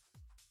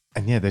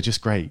 And yeah, they're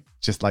just great.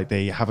 Just like,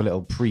 they have a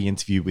little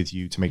pre-interview with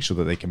you to make sure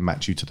that they can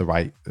match you to the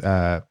right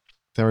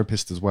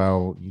therapist as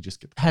well. You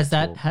just get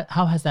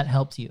how has that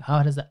helped you?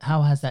 How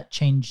has that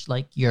changed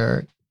like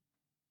your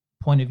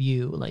point of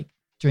view like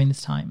during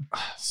this time?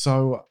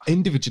 So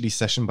individually,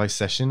 session by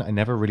session, I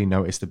never really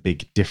noticed a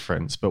big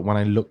difference. But when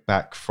I look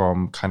back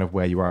from kind of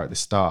where you are at the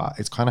start,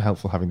 it's kind of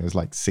helpful having those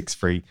like 6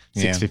 free,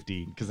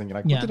 6.15, because then you're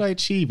like, what did I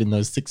achieve in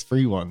those 6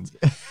 free ones?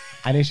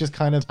 And it's just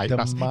kind of He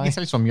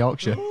said it's from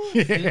Yorkshire.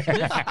 This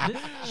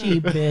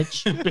cheap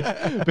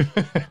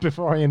bitch.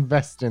 Before I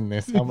invest in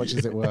this, how much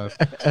is it worth?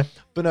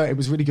 But no, it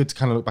was really good to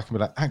kind of look back and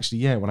be like, actually,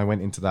 yeah, when I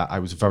went into that, I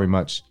was very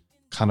much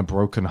kind of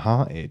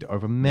brokenhearted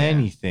over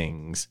many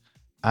things.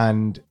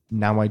 And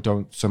now I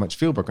don't so much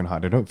feel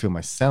brokenhearted. I don't feel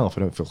myself.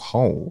 I don't feel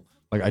whole.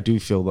 Like, I do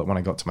feel that when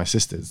I got to my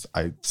sister's,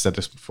 I said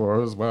this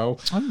before as well.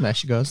 Oh, there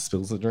she goes.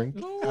 Spills the drink.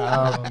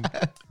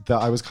 That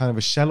I was kind of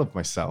a shell of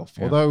myself.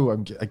 Yeah.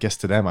 Although I guess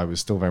to them, I was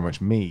still very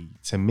much me.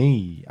 To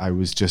me, I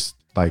was just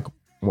like,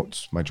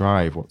 what's my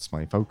drive? What's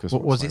my focus?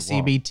 Was it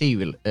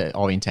CBT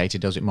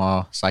orientated? Or was it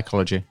more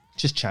psychology?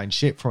 Just chatting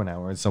shit for an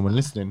hour and someone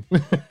listening.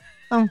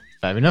 Oh,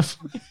 fair enough.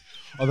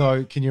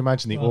 Although, can you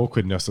imagine the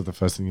awkwardness of the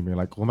first thing you'd be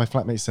like, well, my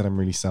flatmate said I'm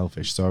really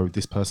selfish. So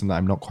this person that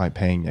I'm not quite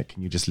paying yet,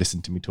 can you just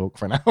listen to me talk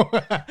for an hour?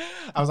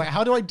 I was like,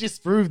 how do I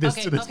disprove this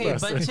to this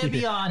person? But to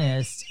be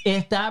honest,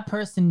 if that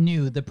person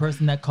knew the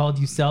person that called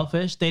you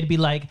selfish, they'd be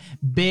like,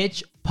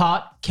 bitch,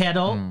 pot,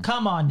 kettle,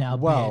 come on now,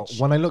 well, bitch.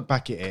 when I look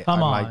back at it, I'm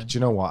like, do you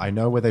know what? I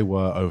know where they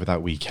were over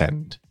that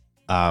weekend.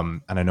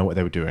 And I know what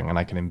they were doing, and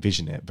I can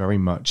envision it very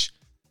much.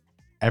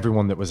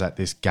 Everyone that was at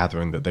this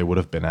gathering that they would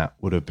have been at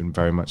would have been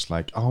very much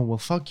like, oh, well,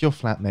 fuck your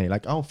flatmate.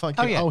 Like, oh,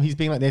 fuck you. Yeah. Oh, he's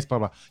being like this, blah,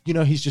 blah. You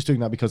know, he's just doing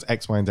that because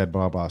X, Y, and Z,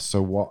 blah, blah.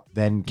 So what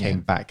then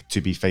came back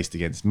to be faced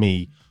against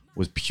me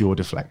was pure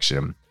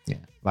deflection. Yeah.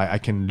 Like, I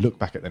can look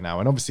back at it now.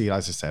 And obviously,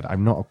 as I said,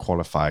 I'm not a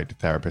qualified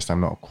therapist. I'm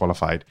not a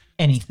qualified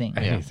anything.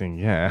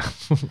 Yeah.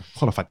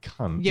 Qualified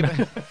cunt.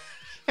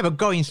 Yeah, but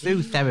going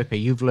through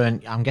therapy,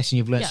 I'm guessing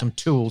you've learned some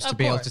tools to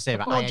be able to say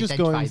that not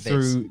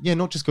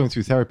just going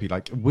through therapy.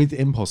 Like with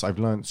Impulse, I've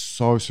learned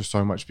so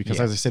much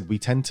because as I said, we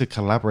tend to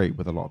collaborate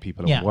with a lot of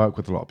people and work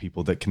with a lot of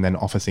people that can then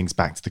offer things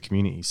back to the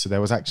community. So there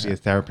was actually a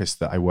therapist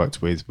that I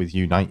worked with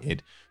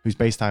United, who's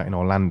based out in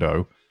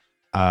Orlando.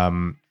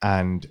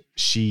 And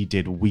she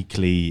did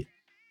weekly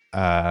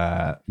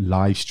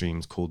live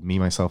streams called Me,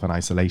 Myself, and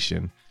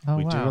Isolation. Oh,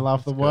 we wow. do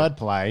love the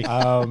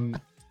wordplay.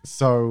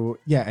 So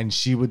yeah, and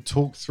she would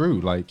talk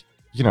through like,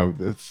 you know,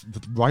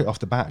 right off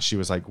the bat, she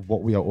was like,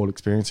 what we are all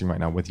experiencing right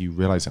now, whether you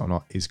realize it or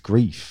not, is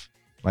grief.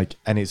 Like,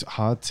 and it's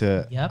hard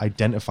to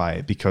identify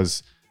it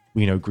because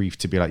we know grief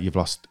to be like, you've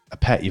lost a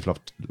pet, you've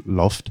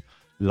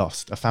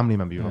lost a family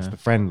member, you've lost a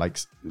friend, like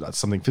that's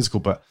something physical.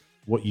 But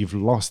what you've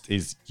lost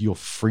is your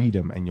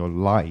freedom and your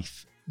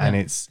life. And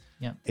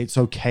it's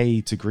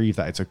okay to grieve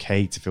that. It's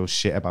okay to feel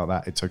shit about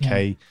that. It's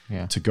okay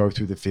to go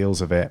through the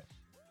feels of it.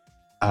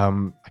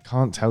 I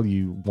can't tell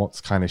you what's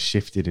kind of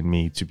shifted in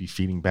me to be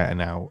feeling better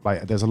now.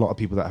 Like, there's a lot of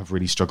people that have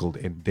really struggled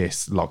in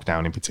this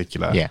lockdown in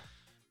particular. Yeah.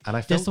 And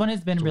I felt this one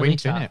has been really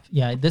tough.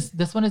 Yeah,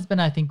 this one has been,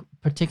 I think,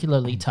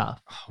 particularly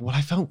tough. Well,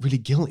 I felt really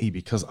guilty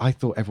because I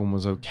thought everyone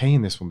was okay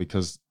in this one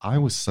because I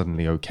was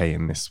suddenly okay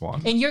in this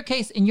one. In your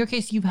case,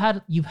 you've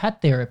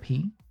had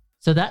therapy,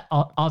 so that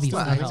obviously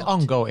helped. It's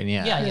ongoing.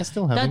 Yeah,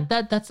 still having.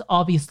 That's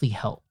obviously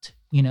helped.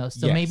 You know,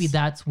 so maybe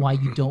that's why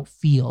you don't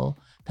feel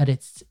that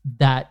it's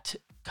that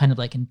kind of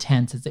like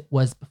intense as it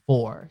was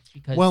before.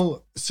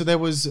 Because so there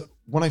was,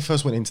 when I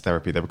first went into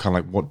therapy, they were kind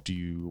of like, what do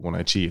you want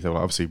to achieve? They were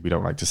like, obviously we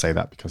don't like to say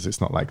that because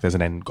it's not like there's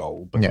an end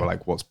goal, but they were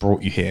like, what's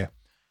brought you here?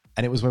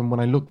 And it was when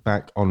I look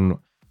back on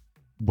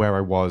where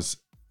I was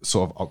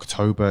sort of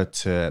October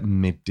to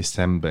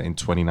mid-December in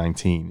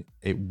 2019,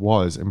 it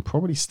was and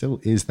probably still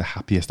is the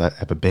happiest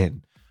I've ever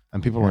been.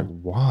 And people are like,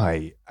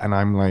 why? And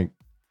I'm like,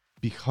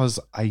 because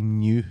I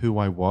knew who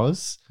I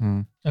was.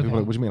 People are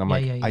like, what do you mean? I'm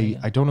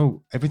I don't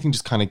know. Everything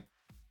just kind of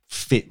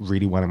fit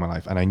really well in my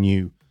life. And I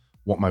knew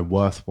what my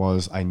worth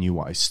was. I knew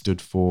what I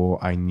stood for.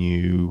 I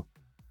knew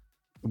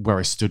where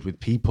I stood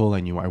with people. I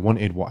knew what I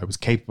wanted, what I was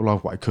capable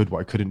of, what I could, what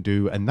I couldn't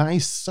do. And that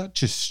is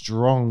such a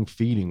strong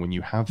feeling when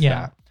you have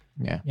that.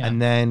 Yeah.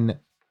 And then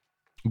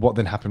what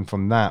then happened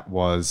from that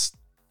was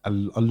a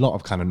lot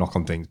of kind of knock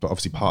on things. But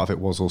obviously part of it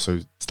was also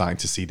starting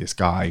to see this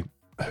guy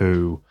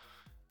who,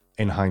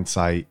 in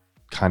hindsight,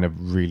 kind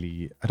of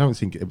really, I don't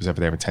think it was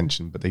ever their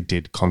intention, but they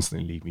did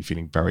constantly leave me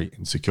feeling very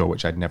insecure,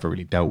 which I'd never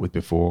really dealt with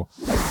before.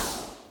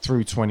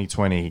 Through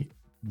 2020,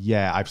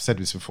 I've said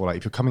this before, like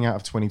if you're coming out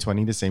of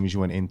 2020 the same as you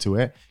went into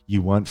it,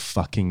 you weren't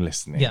fucking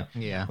listening.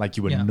 Yeah. Like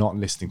you were not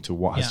listening to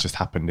what has just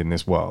happened in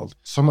this world.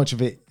 So much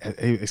of it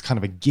is kind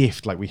of a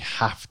gift. Like we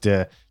have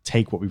to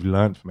take what we've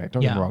learned from it.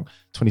 Don't get me wrong,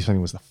 2020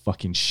 was the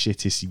fucking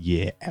shittest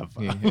year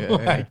ever.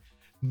 Like,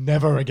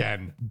 never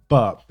again.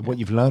 But what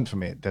you've learned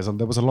from it, there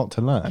was a lot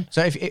to learn.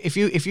 So if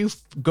you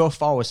go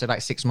forward, so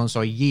like 6 months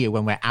or a year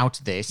when we're out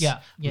of this,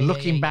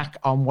 looking back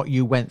on what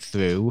you went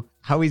through,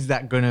 how is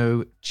that going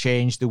to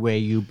change the way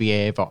you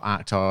behave or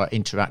act or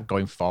interact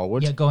going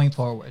forward? Yeah, going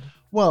forward.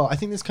 Well, I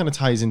think this kind of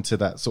ties into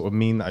that sort of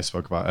meme that I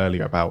spoke about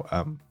earlier about,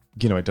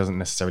 it doesn't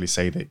necessarily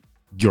say that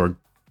you're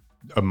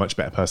a much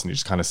better person. It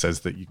just kind of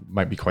says that you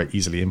might be quite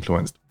easily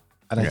influenced.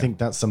 And I think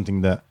that's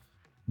something that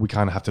we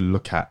kind of have to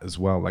look at as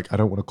well. Like, I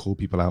don't want to call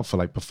people out for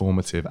like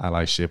performative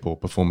allyship or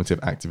performative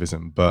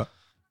activism, but,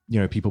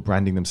 people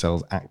branding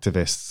themselves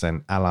activists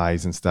and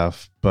allies and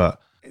stuff, but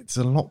it's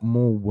a lot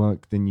more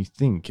work than you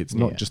think. It's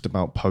not just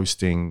about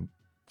posting,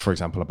 for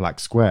example, a black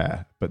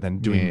square, but then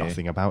doing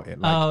nothing about it.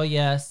 Like, oh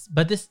yes.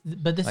 But this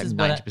like is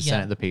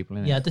 90% of the people.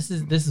 Innit? Yeah. This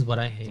is what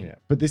I hate. Yeah.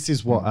 But this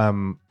is what,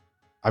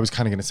 I was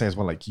kind of going to say as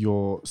well, like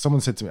someone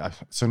said to me,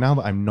 so now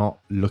that I'm not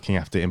looking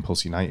after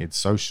Impulse United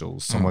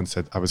socials, someone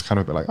said, I was kind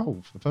of a bit like,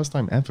 oh, for the first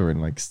time ever in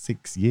like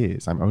 6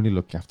 years, I'm only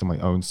looking after my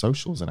own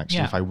socials. And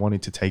actually, if I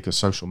wanted to take a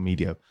social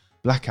media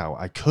blackout.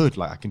 I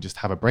can just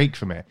have a break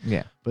from it.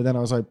 Yeah. But then I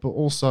was like, but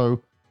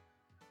also,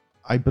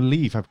 I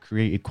believe I've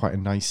created quite a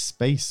nice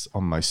space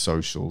on my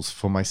socials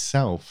for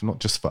myself, not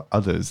just for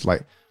others.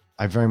 Like,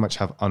 I very much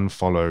have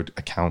unfollowed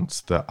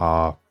accounts that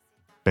are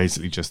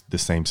basically just the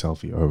same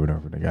selfie over and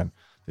over and again,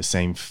 the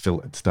same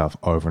filtered stuff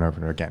over and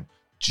over and again,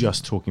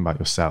 just talking about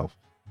yourself,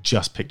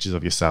 just pictures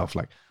of yourself.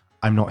 Like,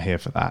 I'm not here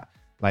for that.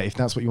 Like, if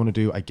that's what you want to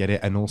do, I get it.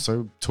 And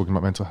also talking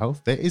about mental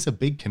health, there is a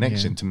big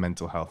connection to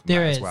mental health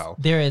as well.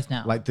 There is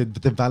now. Like the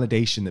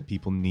validation that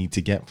people need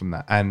to get from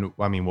that. And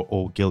I mean, we're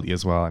all guilty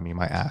as well. I mean,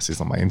 my ass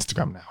is on my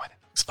Instagram now and it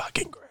looks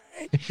fucking great.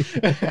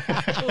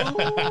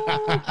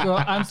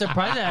 Girl, I'm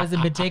surprised that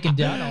hasn't been taken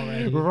down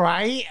already.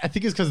 Right? I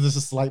think it's because there's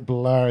a slight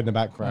blur in the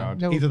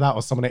background. No. Either that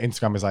or someone at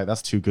Instagram is like,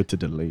 that's too good to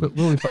delete. But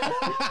we'll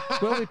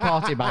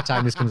report it by the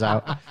time this comes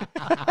out.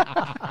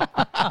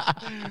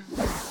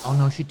 Oh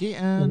no, she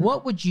didn't.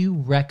 What would you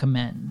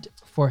recommend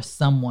for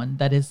someone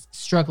that is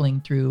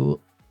struggling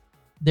through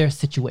their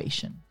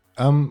situation?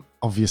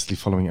 Obviously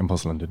following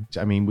Impulse London.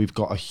 I mean, we've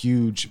got a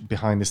huge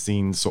behind the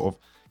scenes sort of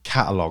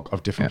catalog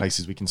of different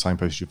places we can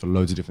signpost you for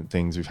loads of different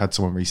things. We've had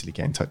someone recently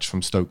get in touch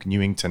from Stoke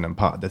Newington, and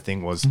part of the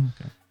thing was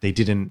they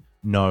didn't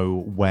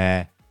know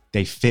where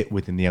they fit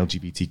within the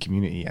LGBT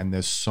community, and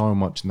there's so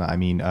much in that. I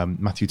mean,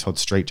 Matthew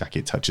Todd's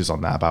Straitjacket touches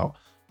on that, about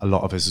a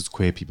lot of us as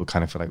queer people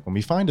kind of feel like when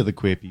we find other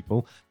queer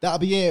people, that'll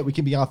be it. We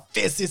can be our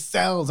fiercest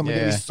selves and we're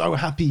going to be so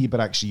happy. But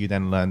actually you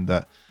then learn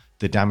that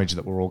the damage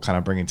that we're all kind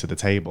of bringing to the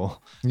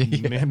table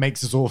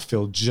makes us all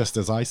feel just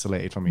as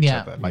isolated from each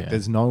other. Like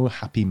there's no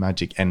happy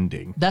magic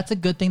ending. That's a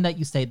good thing that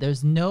you say.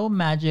 There's no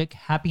magic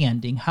happy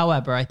ending.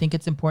 However, I think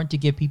it's important to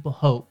give people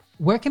hope.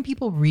 Where can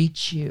people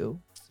reach you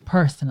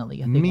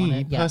personally?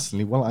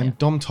 Personally, well, I'm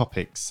Dom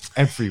Topics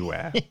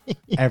everywhere.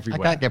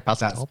 Everywhere. I can't get past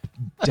That's top.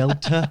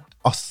 Delta,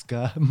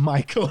 Oscar,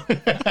 Michael.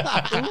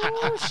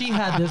 Ooh, she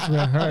had this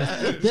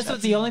rehearsed. This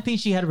was the only thing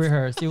she had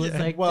rehearsed. It was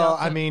like, well,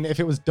 I mean, if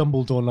it was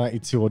Dumbledore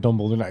 92 or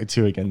Dumbledore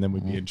 92 again, then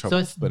we'd be in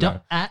trouble. so it's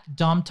at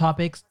Dom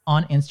Topics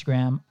on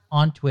Instagram,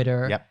 on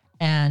Twitter. Yep.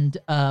 And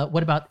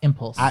what about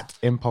Impulse? At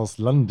Impulse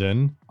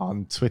London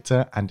on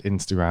Twitter and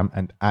Instagram,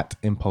 and at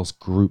Impulse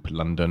Group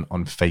London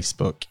on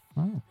Facebook.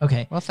 Oh.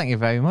 Okay. Well, thank you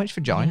very much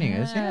for joining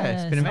us. Yeah,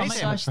 it's been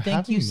amazing. Oh my gosh, for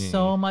thank you having me.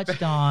 so much,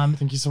 Dom.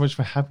 Thank you so much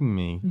for having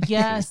me.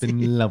 Yes. It's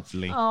been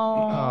lovely.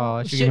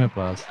 Oh, should we give him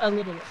applause? A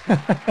little.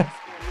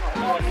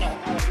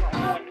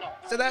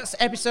 So that's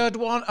episode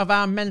 1 of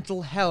our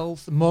mental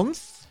health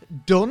month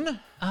done.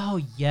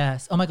 Oh,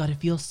 yes. Oh, my God. It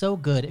feels so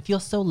good. It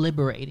feels so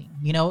liberating,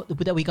 you know,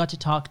 that we got to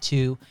talk to,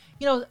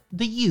 you know,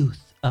 the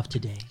youth of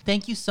today.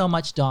 Thank you so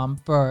much,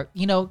 Dom, for,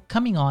 you know,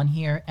 coming on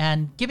here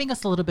and giving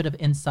us a little bit of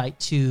insight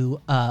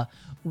to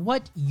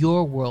what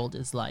your world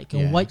is like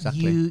and what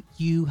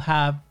you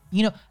have,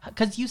 you know,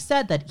 because you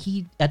said that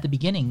he, at the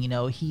beginning, you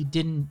know, he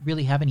didn't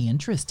really have any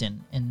interest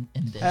in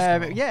this.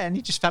 Yeah, and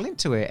he just fell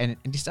into it and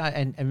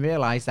decided and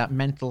realized that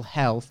mental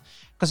health,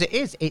 because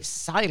it's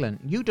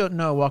silent. You don't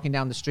know walking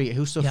down the street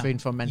who's suffering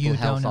from mental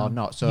health or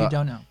not. So you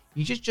don't know.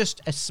 You just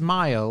a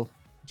smile.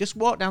 Just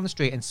walk down the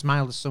street and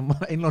smile to someone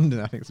in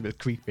London. I think it's a bit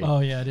creepy. Oh,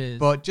 yeah, it is.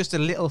 But just a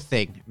little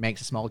thing makes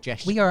a small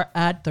gesture. We are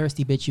at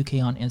Thirsty Bitch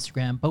UK on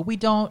Instagram, but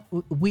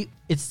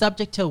it's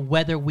subject to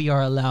whether we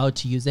are allowed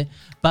to use it.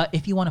 But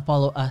if you want to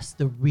follow us,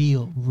 the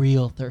real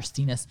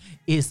thirstiness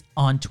is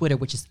on Twitter,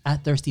 which is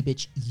at Thirsty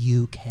Bitch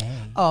UK.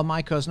 Oh,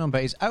 Michael's number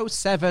is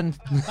 07.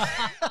 But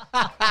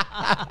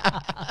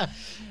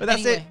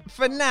that's Anyway. it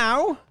for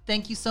now.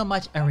 Thank you so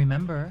much. And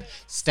remember,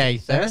 Stay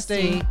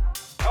thirsty.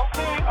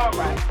 Okay, all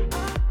right.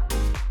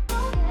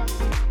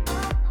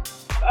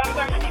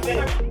 Thirsty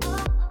bitch.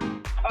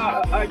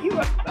 Are you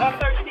a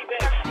thirsty